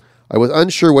around. I was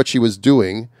unsure what she was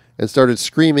doing and started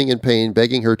screaming in pain,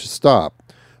 begging her to stop.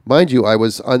 Mind you, I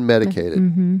was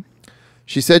unmedicated.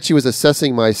 She said she was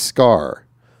assessing my scar,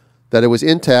 that it was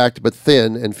intact but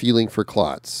thin and feeling for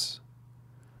clots.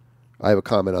 I have a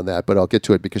comment on that, but I'll get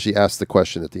to it because she asked the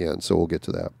question at the end, so we'll get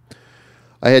to that.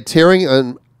 I had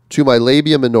tearing to my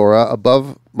labia minora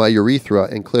above my urethra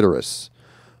and clitoris.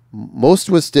 Most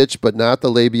was stitched, but not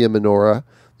the labia minora.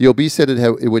 The OB said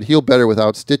it would heal better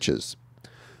without stitches.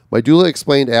 My doula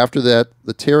explained after that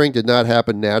the tearing did not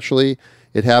happen naturally.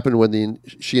 It happened when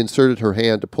she inserted her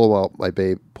hand to pull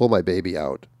my baby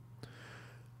out.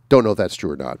 Don't know if that's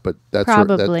true or not, but that's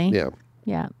probably.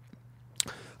 Yeah.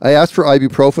 I asked for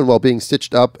ibuprofen while being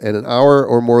stitched up, and an hour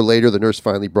or more later, the nurse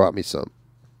finally brought me some.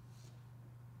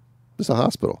 It's a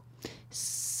hospital.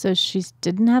 So she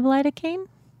didn't have lidocaine?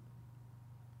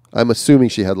 I'm assuming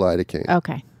she had lidocaine.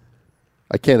 Okay.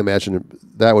 I can't imagine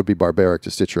that would be barbaric to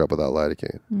stitch her up without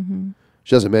lidocaine.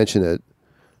 She doesn't mention it,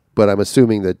 but I'm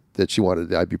assuming that she wanted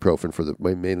the ibuprofen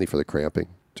mainly for the cramping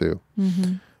too.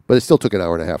 But it still took an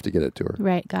hour and a half to get it to her.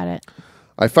 Right, got it.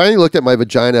 I finally looked at my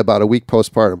vagina about a week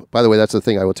postpartum. By the way, that's the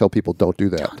thing I will tell people: don't do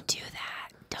that. Don't do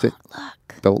that. Don't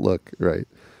look. Don't look. Right.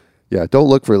 Yeah, don't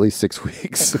look for at least 6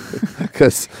 weeks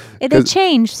because it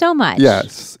changed so much.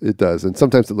 Yes, it does, and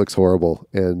sometimes it looks horrible,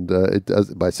 and it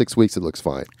does. By 6 weeks, it looks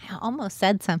fine. I almost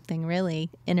said something really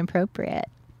inappropriate.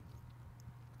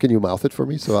 Can you mouth it for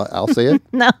me so I'll say it?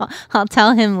 No, I'll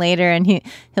tell him later, and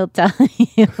he'll tell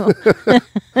you.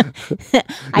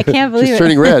 I can't believe She's it.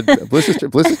 turning red. Bliss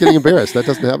is getting embarrassed. That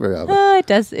doesn't happen very often. Oh, it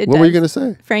does. What were you going to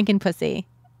say? Frankenpussy.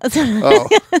 Oh,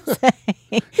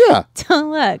 yeah.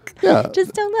 Don't look. Yeah,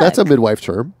 just don't look. That's a midwife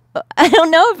term. I don't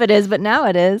know if it is, but now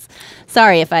it is.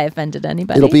 Sorry if I offended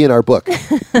anybody. It'll be in our book.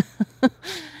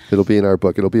 It'll be in our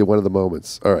book. It'll be one of the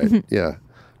moments. All right. Yeah.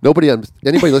 Anybody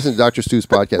listening to Dr. Stu's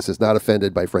podcast is not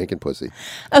offended by Frankenpussy.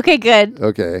 Okay, good.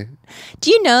 Okay. Do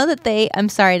you know that I'm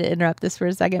sorry to interrupt this for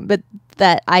a second, but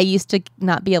that I used to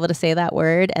not be able to say that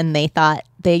word, and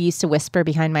they used to whisper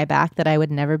behind my back that I would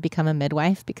never become a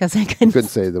midwife because I couldn't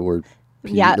say the word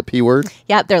the P word?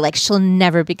 Yeah, they're like, she'll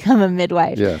never become a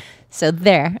midwife. Yeah. So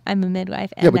I'm a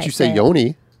midwife. Yeah, but you say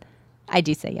yoni. I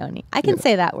do say yoni. I can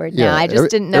say that word now. I just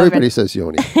didn't know. Everybody says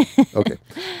yoni. Okay.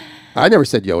 I never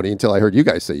said yoni until I heard you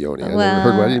guys say yoni. I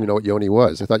didn't even know what yoni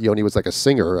was. I thought yoni was like a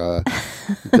singer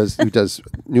who does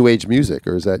new age music,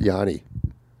 or is that Yanni?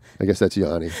 I guess that's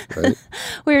Yanni, right?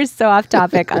 We're so off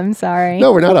topic. I'm sorry.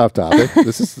 No, we're not off topic.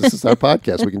 This is our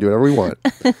podcast. We can do whatever we want.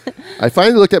 I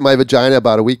finally looked at my vagina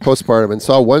about a week postpartum and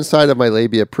saw one side of my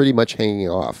labia pretty much hanging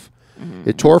off.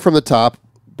 It tore from the top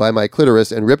by my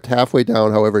clitoris and ripped halfway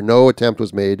down. However, no attempt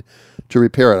was made to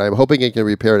repair it. I'm hoping it can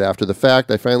repair it after the fact.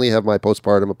 I finally have my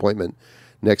postpartum appointment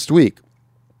next week.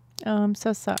 Oh, I'm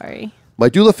so sorry. My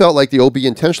doula felt like the OB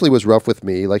intentionally was rough with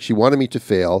me, like she wanted me to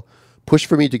fail, pushed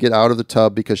for me to get out of the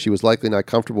tub because she was likely not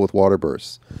comfortable with water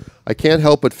births. I can't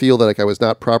help but feel that I was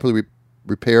not properly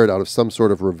repaired out of some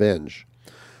sort of revenge.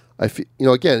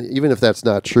 Again, even if that's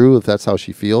not true, if that's how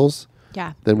she feels,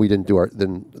 then we didn't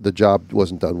then the job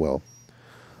wasn't done well.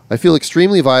 I feel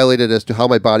extremely violated as to how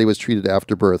my body was treated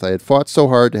after birth. I had fought so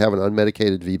hard to have an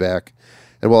unmedicated VBAC,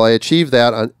 and while I achieved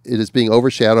that, it is being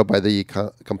overshadowed by the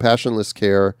compassionless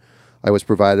care I was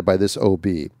provided by this OB.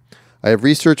 I have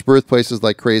researched birthplaces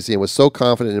like crazy and was so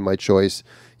confident in my choice,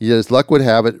 yet as luck would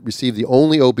have it, received the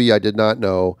only OB I did not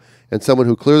know, and someone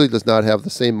who clearly does not have the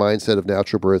same mindset of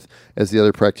natural birth as the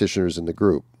other practitioners in the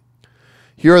group.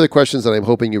 Here are the questions that I'm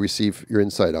hoping you receive your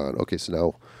insight on. Okay, so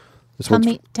now this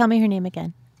Tell me her name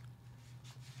again.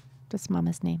 What's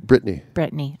Mama's name? Brittany.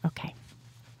 Brittany. Okay.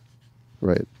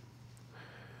 Right.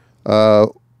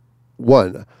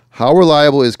 1. How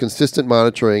reliable is consistent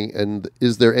monitoring, and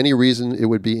is there any reason it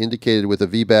would be indicated with a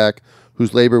VBAC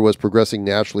whose labor was progressing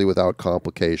naturally without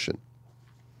complication?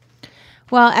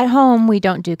 Well, at home, we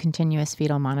don't do continuous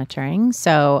fetal monitoring.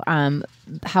 So,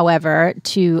 however,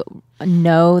 to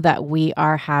know that we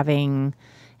are having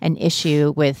an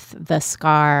issue with the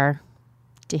scar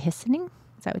dehiscening,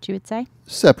 is that what you would say?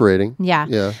 Separating.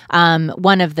 Yeah.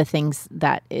 One of the things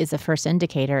that is a first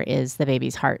indicator is the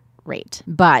baby's heart rate.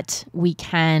 But we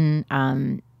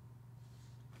can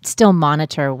still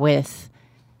monitor with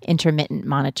intermittent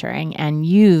monitoring. And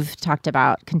you've talked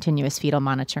about continuous fetal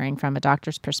monitoring from a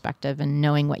doctor's perspective, and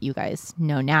knowing what you guys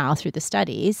know now through the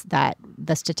studies, that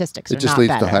the statistics are not better. It just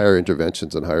leads to higher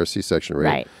interventions and higher C-section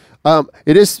rate. Right.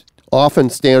 It is often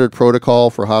standard protocol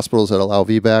for hospitals that allow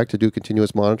VBAC to do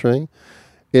continuous monitoring.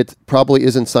 It probably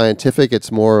isn't scientific.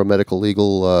 It's more a medical,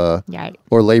 legal,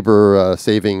 or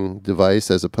labor-saving device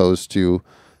as opposed to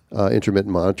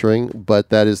intermittent monitoring.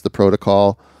 But that is the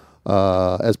protocol.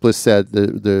 As Bliss said,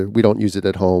 we don't use it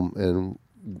at home, and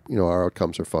our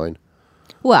outcomes are fine.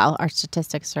 Well, our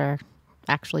statistics are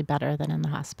actually better than in the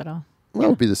hospital. Well, it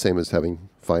would be the same as having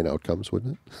fine outcomes,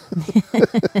 wouldn't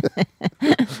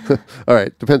it? All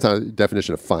right. Depends on the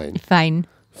definition of fine. Fine.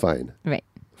 Right.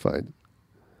 Fine.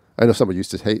 I know somebody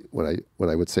used to hate when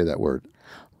I would say that word.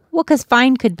 Well, because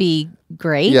fine could be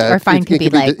great, or fine could be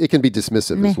like... It can be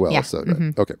dismissive as well. Yeah. So,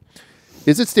 okay.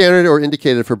 Is it standard or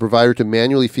indicated for a provider to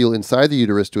manually feel inside the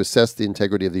uterus to assess the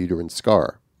integrity of the uterine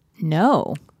scar?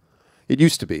 No. It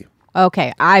used to be.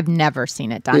 Okay, I've never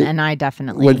seen it done, and I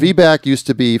definitely... When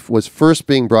VBAC was first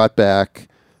being brought back,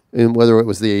 in whether it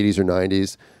was the 80s or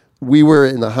 90s, we were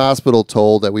in the hospital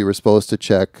told that we were supposed to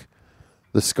check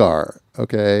the scar,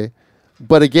 okay?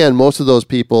 But again, most of those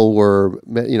people were,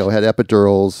 had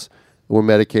epidurals, were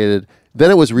medicated.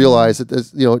 Then it was realized that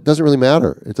it doesn't really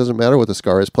matter. It doesn't matter what the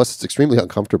scar is. Plus, it's extremely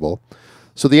uncomfortable.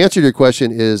 So the answer to your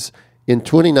question is, in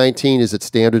 2019, is it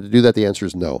standard to do that? The answer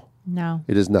is no. No,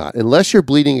 it is not. Unless you're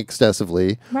bleeding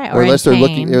excessively, right, or unless they're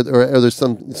pain. looking, or there's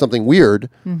something weird,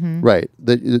 right?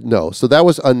 No. So that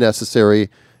was unnecessary,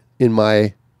 in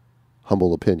my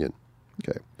humble opinion.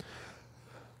 Okay.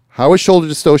 How is shoulder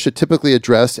dystocia typically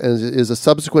addressed, and is a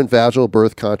subsequent vaginal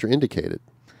birth contraindicated?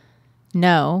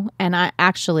 No, and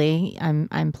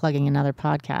I'm plugging another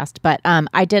podcast, but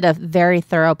I did a very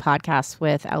thorough podcast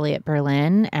with Elliot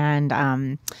Berlin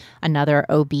and another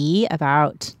OB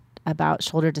about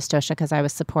shoulder dystocia, because I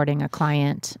was supporting a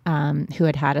client who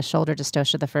had a shoulder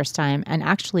dystocia the first time, and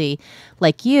actually,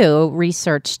 like you,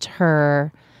 researched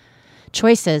her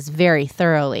choices very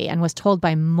thoroughly and was told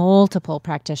by multiple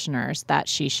practitioners that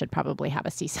she should probably have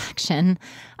a C-section.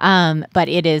 But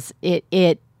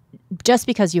it just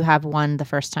because you have one the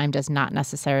first time does not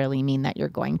necessarily mean that you're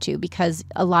going to, because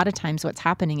a lot of times what's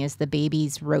happening is the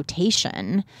baby's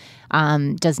rotation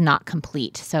does not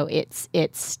complete. So it's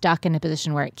stuck in a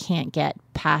position where it can't get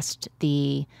past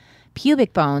the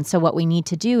pubic bone. So what we need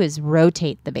to do is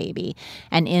rotate the baby.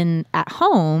 And at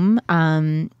home,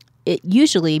 it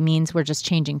usually means we're just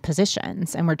changing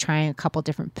positions, and we're trying a couple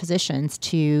different positions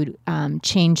to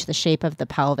change the shape of the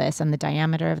pelvis and the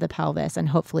diameter of the pelvis, and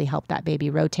hopefully help that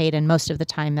baby rotate. And most of the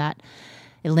time that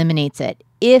eliminates it.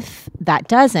 If that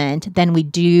doesn't, then we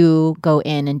do go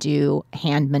in and do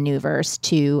hand maneuvers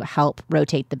to help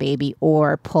rotate the baby,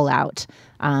 or pull out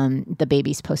the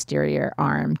baby's posterior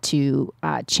arm to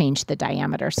change the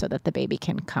diameter so that the baby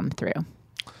can come through.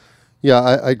 Yeah,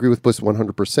 I agree with Bliss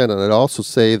 100%. And I'd also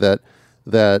say that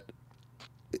it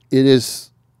is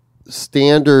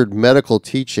standard medical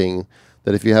teaching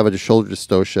that if you have a shoulder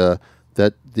dystocia,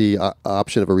 that the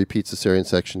option of a repeat cesarean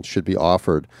section should be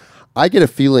offered. I get a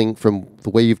feeling from the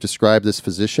way you've described this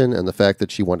physician and the fact that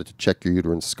she wanted to check your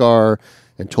uterine scar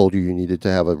and told you needed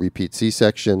to have a repeat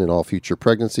C-section in all future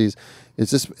pregnancies,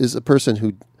 is a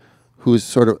person who's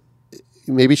sort of,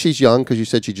 maybe she's young because you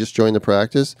said she just joined the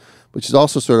practice, but she's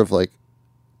also sort of like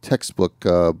textbook,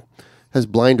 has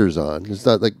blinders on. It's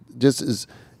not like is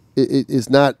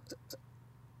not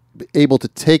able to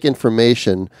take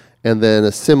information and then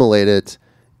assimilate it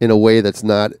in a way that's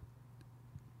not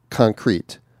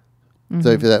concrete. Mm-hmm. So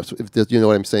if you know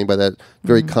what I'm saying by that,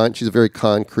 she's a very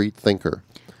concrete thinker.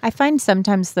 I find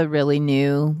sometimes the really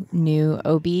new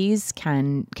OBs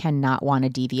can not want to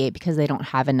deviate because they don't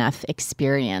have enough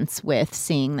experience with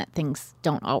seeing that things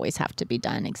don't always have to be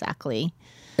done exactly.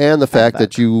 And the fact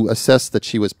that you assessed that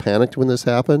she was panicked when this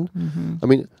happened. Mm-hmm. I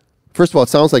mean, first of all, it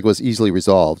sounds like it was easily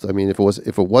resolved. I mean, if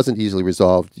it wasn't easily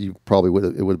resolved, you probably would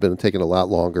have been taking a lot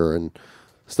longer and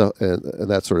stuff and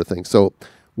that sort of thing. So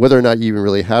whether or not you even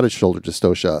really had a shoulder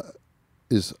dystocia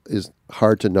is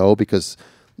hard to know because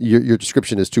your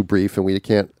description is too brief and we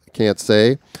can't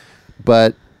say.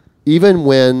 But even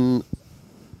when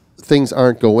things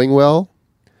aren't going well,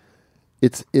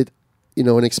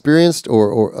 an experienced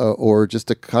or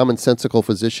just a commonsensical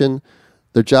physician,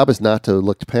 their job is not to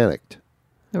look panicked.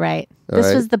 Right.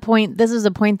 This was the point. This was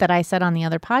a point that I said on the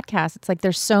other podcast. It's like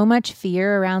there's so much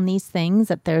fear around these things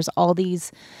that there's all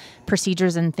these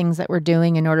procedures and things that we're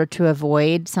doing in order to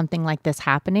avoid something like this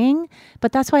happening.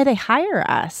 But that's why they hire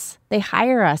us. They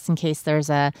hire us in case there's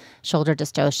a shoulder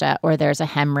dystocia or there's a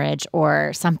hemorrhage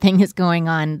or something is going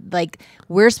on. Like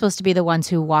we're supposed to be the ones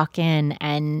who walk in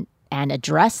and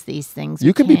address these things.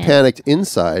 You can be panicked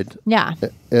inside. Yeah.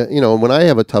 And when I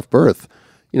have a tough birth,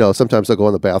 sometimes I'll go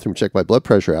in the bathroom, check my blood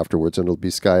pressure afterwards, and it'll be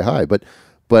sky high. But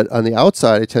on the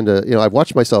outside, I tend to, I've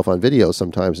watched myself on video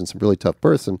sometimes in some really tough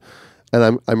births, and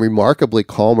I'm remarkably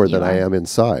calmer than I am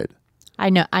inside. I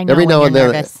know. Every when now you're and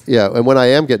then, nervous. yeah. And when I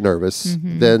am get nervous,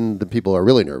 then the people are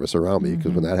really nervous around me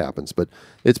because when that happens. But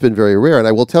it's been very rare, and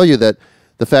I will tell you that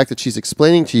the fact that she's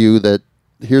explaining to you that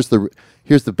here's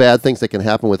the bad things that can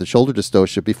happen with a shoulder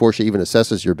dystocia before she even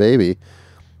assesses your baby.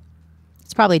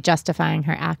 It's probably justifying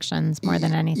her actions more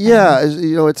than anything. Yeah,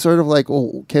 it's sort of like,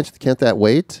 oh, can't that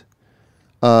wait?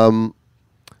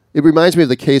 It reminds me of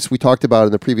the case we talked about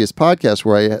in the previous podcast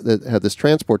where I had this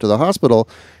transport to the hospital,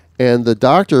 and the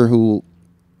doctor, who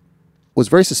was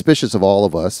very suspicious of all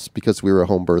of us because we were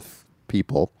home birth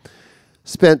people,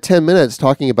 spent 10 minutes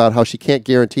talking about how she can't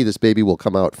guarantee this baby will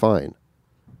come out fine.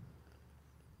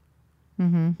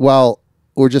 While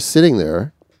we're just sitting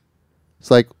there,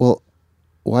 it's like, well,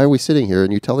 why are we sitting here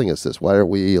and you telling us this? Why aren't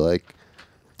we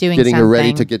getting her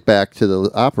ready to get back to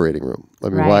the operating room? I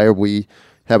mean, why are we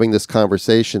having this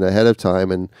conversation ahead of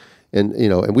time and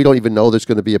we don't even know there's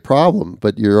going to be a problem,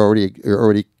 but you're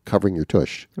already covering your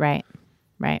tush. Right.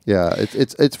 Yeah,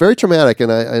 it's very traumatic,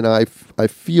 and I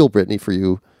feel, Brittany, for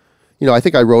you. I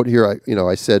think I wrote here. I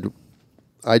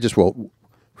just wrote,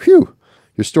 "Phew,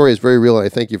 your story is very real, and I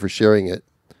thank you for sharing it."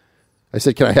 I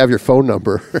said, "Can I have your phone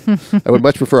number?" I would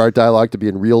much prefer our dialogue to be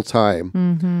in real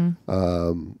time.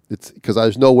 It's because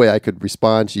there's no way I could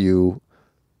respond to you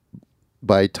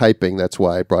by typing. That's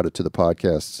why I brought it to the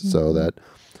podcast, so that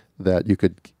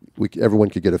everyone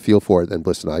could get a feel for it, and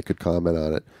Bliss and I could comment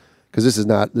on it. Because this is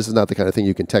not the kind of thing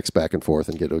you can text back and forth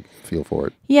and get a feel for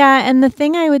it. Yeah, and the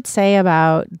thing I would say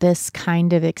about this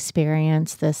kind of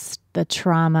experience, the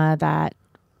trauma that,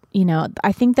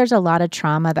 I think there's a lot of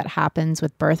trauma that happens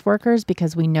with birth workers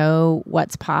because we know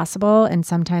what's possible, and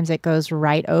sometimes it goes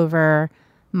right over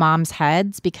moms'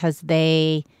 heads because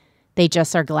they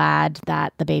just are glad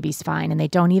that the baby's fine, and they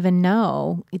don't even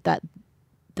know that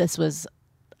this was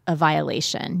a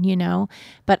violation,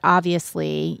 but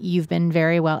obviously you've been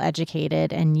very well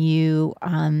educated and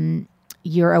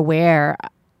you're aware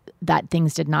that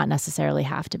things did not necessarily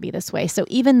have to be this way. So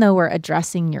even though we're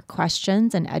addressing your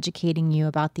questions and educating you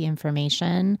about the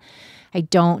information, I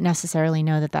don't necessarily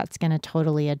know that that's going to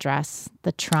totally address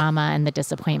the trauma and the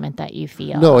disappointment that you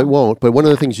feel. No, it won't. But one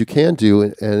of the things you can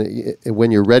do, and when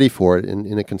you're ready for it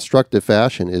in a constructive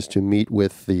fashion, is to meet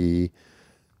with the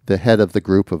head of the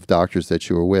group of doctors that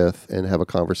you were with and have a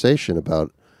conversation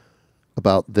about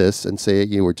this and say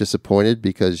you were disappointed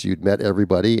because you'd met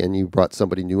everybody and you brought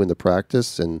somebody new in the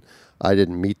practice and I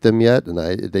didn't meet them yet and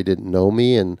they didn't know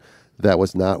me and that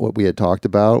was not what we had talked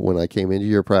about when I came into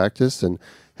your practice, and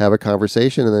have a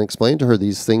conversation and then explain to her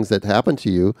these things that happened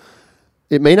to you.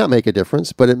 It may not make a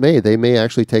difference, but they may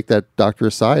actually take that doctor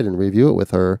aside and review it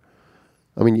with her.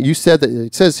 I mean, you said that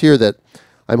it says here that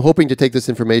I'm hoping to take this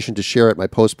information to share at my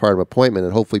postpartum appointment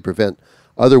and hopefully prevent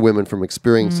other women from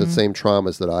experiencing the same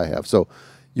traumas that I have. So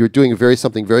you're doing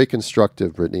something very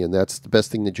constructive, Brittany, and that's the best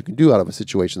thing that you can do out of a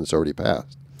situation that's already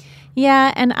passed.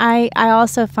 Yeah, and I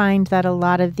also find that a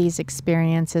lot of these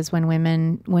experiences when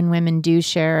women do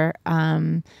share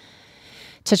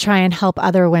to try and help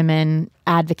other women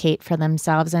advocate for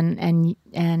themselves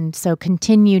and so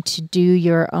continue to do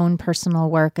your own personal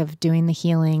work of doing the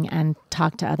healing and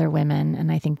talk to other women,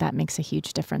 and I think that makes a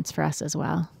huge difference for us as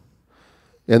well.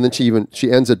 And then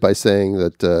she ends it by saying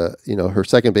that her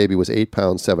second baby was 8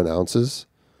 pounds 7 ounces,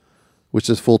 which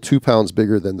is full 2 pounds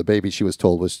bigger than the baby she was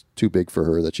told was too big for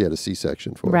her, that she had a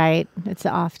C-section for. Right. It's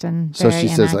often So very she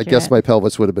says, I guess inaccurate. my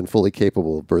pelvis would have been fully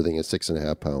capable of birthing a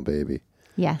 6.5 pound baby.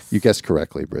 Yes. You guessed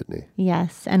correctly, Brittany.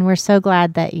 Yes. And we're so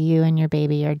glad that you and your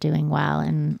baby are doing well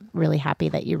and really happy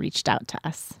that you reached out to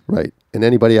us. Right. And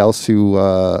anybody else who,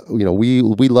 we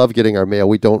love getting our mail.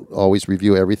 We don't always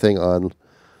review everything on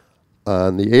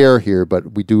the air here,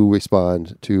 but we do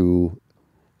respond to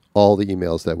all the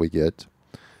emails that we get.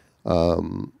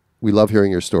 We love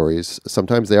hearing your stories.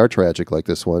 Sometimes they are tragic, like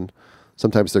this one.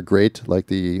 Sometimes they're great, like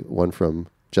the one from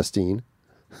Justine.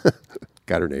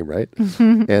 Got her name right.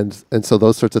 And so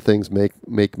those sorts of things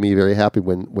make me very happy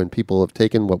when people have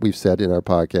taken what we've said in our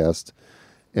podcast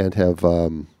and have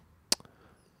and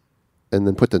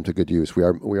then put them to good use. We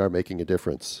are making a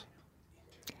difference.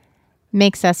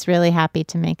 Makes us really happy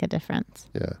to make a difference.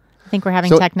 Yeah. I think we're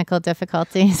having So- technical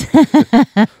difficulties.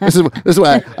 This is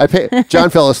why I pay. John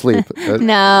fell asleep.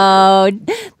 No,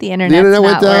 the internet's internet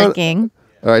went not down? working.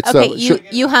 All right. Okay, So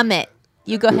you hum it.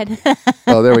 You go ahead.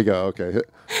 oh, there we go. Okay.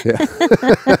 Yeah.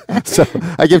 So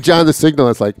I give John the signal.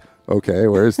 It's like, okay,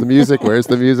 where's the music? Where's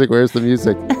the music? Where's the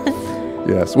music?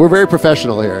 Yes, we're very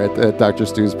professional here at Dr.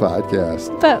 Stu's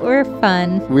podcast. But we're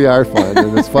fun. We are fun,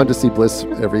 and it's fun to see Bliss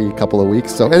every couple of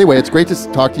weeks. So anyway, it's great to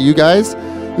talk to you guys.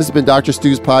 This has been Dr.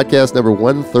 Stu's podcast number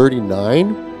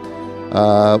 139.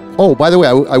 By the way,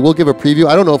 I will give a preview.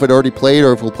 I don't know if it already played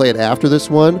or if we'll play it after this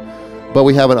one, but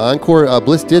we have an encore.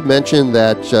 Bliss did mention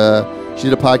that she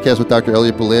did a podcast with Dr.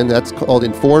 Elliot Berlin. That's called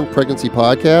Informed Pregnancy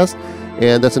Podcast,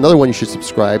 and that's another one you should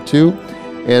subscribe to.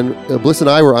 And Bliss and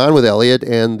I were on with Elliot,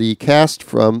 and the cast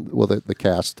from, the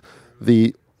cast,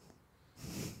 the...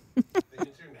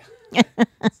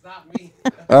 It's not me.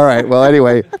 All right, well,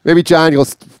 anyway, maybe John,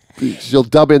 she'll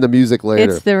dub in the music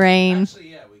later. It's the rain.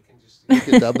 Actually, yeah, we can just.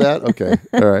 You can dub that? Okay,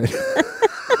 all right.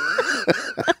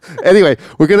 Anyway,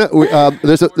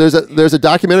 there's a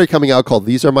documentary coming out called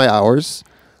 "These Are My Hours,"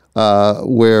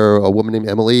 where a woman named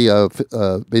Emily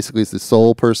basically is the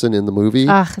sole person in the movie.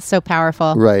 So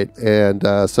powerful. Right, and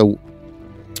so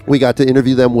we got to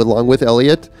interview them along with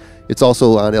Elliot. It's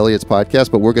also on Elliot's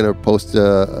podcast, but we're going to post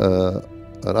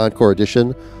an encore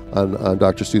edition on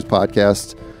Dr. Stu's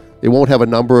podcast. It won't have a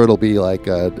number. It'll be like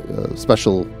a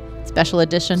special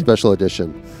edition. Special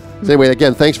edition. So anyway,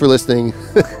 again, thanks for listening.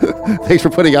 Thanks for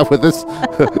putting up with this.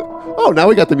 Oh, now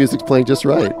we got the music playing just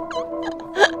right.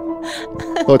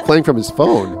 Oh, it's playing from his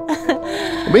phone.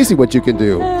 Amazing what you can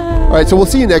do. All right, so we'll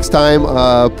see you next time.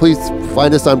 Please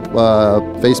find us on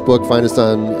Facebook, find us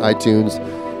on iTunes.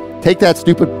 Take that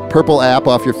stupid purple app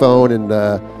off your phone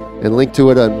and link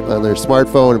to it on their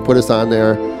smartphone and put us on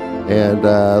there. And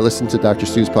listen to Dr.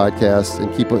 Stu's podcast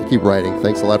and keep writing.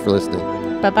 Thanks a lot for listening.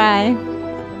 Bye-bye.